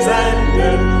is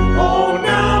ended, oh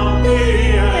now be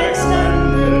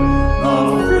extended the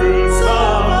fruits of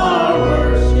our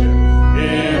worship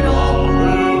in all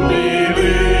who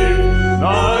believe.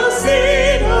 The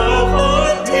seed of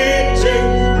the teaching,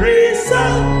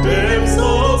 receptive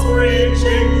souls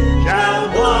preaching, shall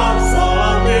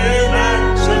blossom in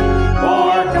action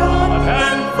for God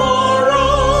and for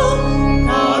all.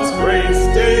 God's grace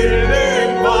did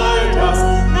invite us,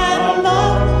 and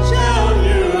love shall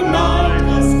unite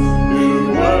us to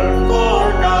work for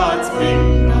God's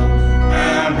kingdom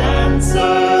and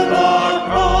answer the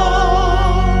call.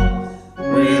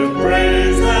 With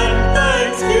praise and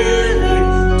thanksgiving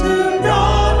to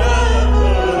God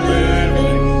ever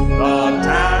living, the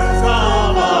tasks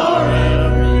of our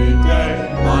everyday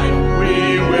life we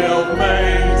will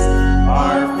face,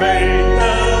 our faith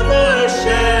ever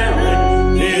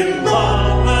sharing, in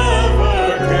love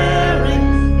ever caring,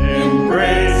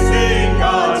 embracing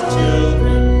God's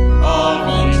children of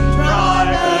each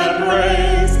tribe and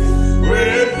race.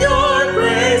 With your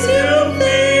grace you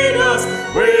feed us,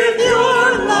 with your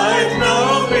light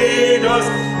now lead us,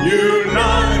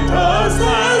 unite us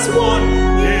as one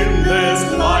in this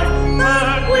life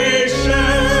that we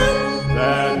share.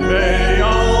 That may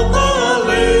all the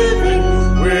living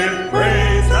with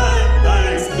praise and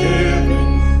thanksgiving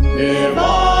give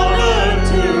honor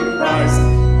to Christ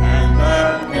and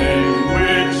that name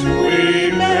which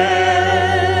we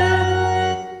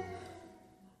bear.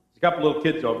 There's a couple little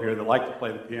kids over here that like to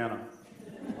play the piano.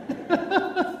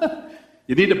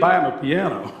 You need to buy them a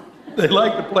piano. They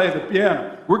like to play the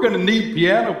piano. We're going to need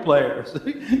piano players.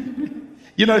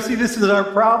 You know, see, this is our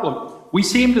problem. We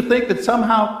seem to think that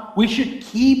somehow we should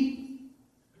keep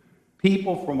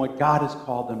people from what God has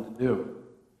called them to do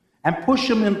and push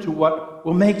them into what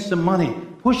will make some money,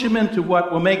 push them into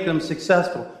what will make them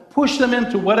successful, push them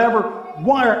into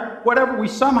whatever we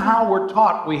somehow were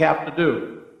taught we have to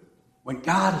do. When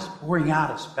God is pouring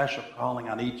out a special calling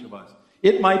on each of us,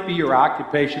 it might be your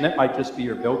occupation, it might just be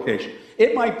your vocation,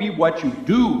 it might be what you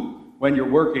do when you're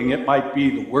working, it might be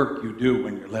the work you do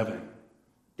when you're living.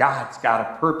 God's got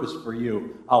a purpose for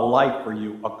you, a life for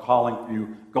you, a calling for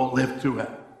you. Go live to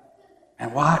it.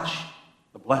 And watch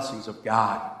the blessings of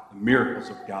God, the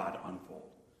miracles of God unfold.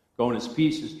 Go in his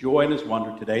peace, his joy, and his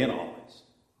wonder today and always.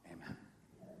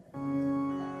 Amen.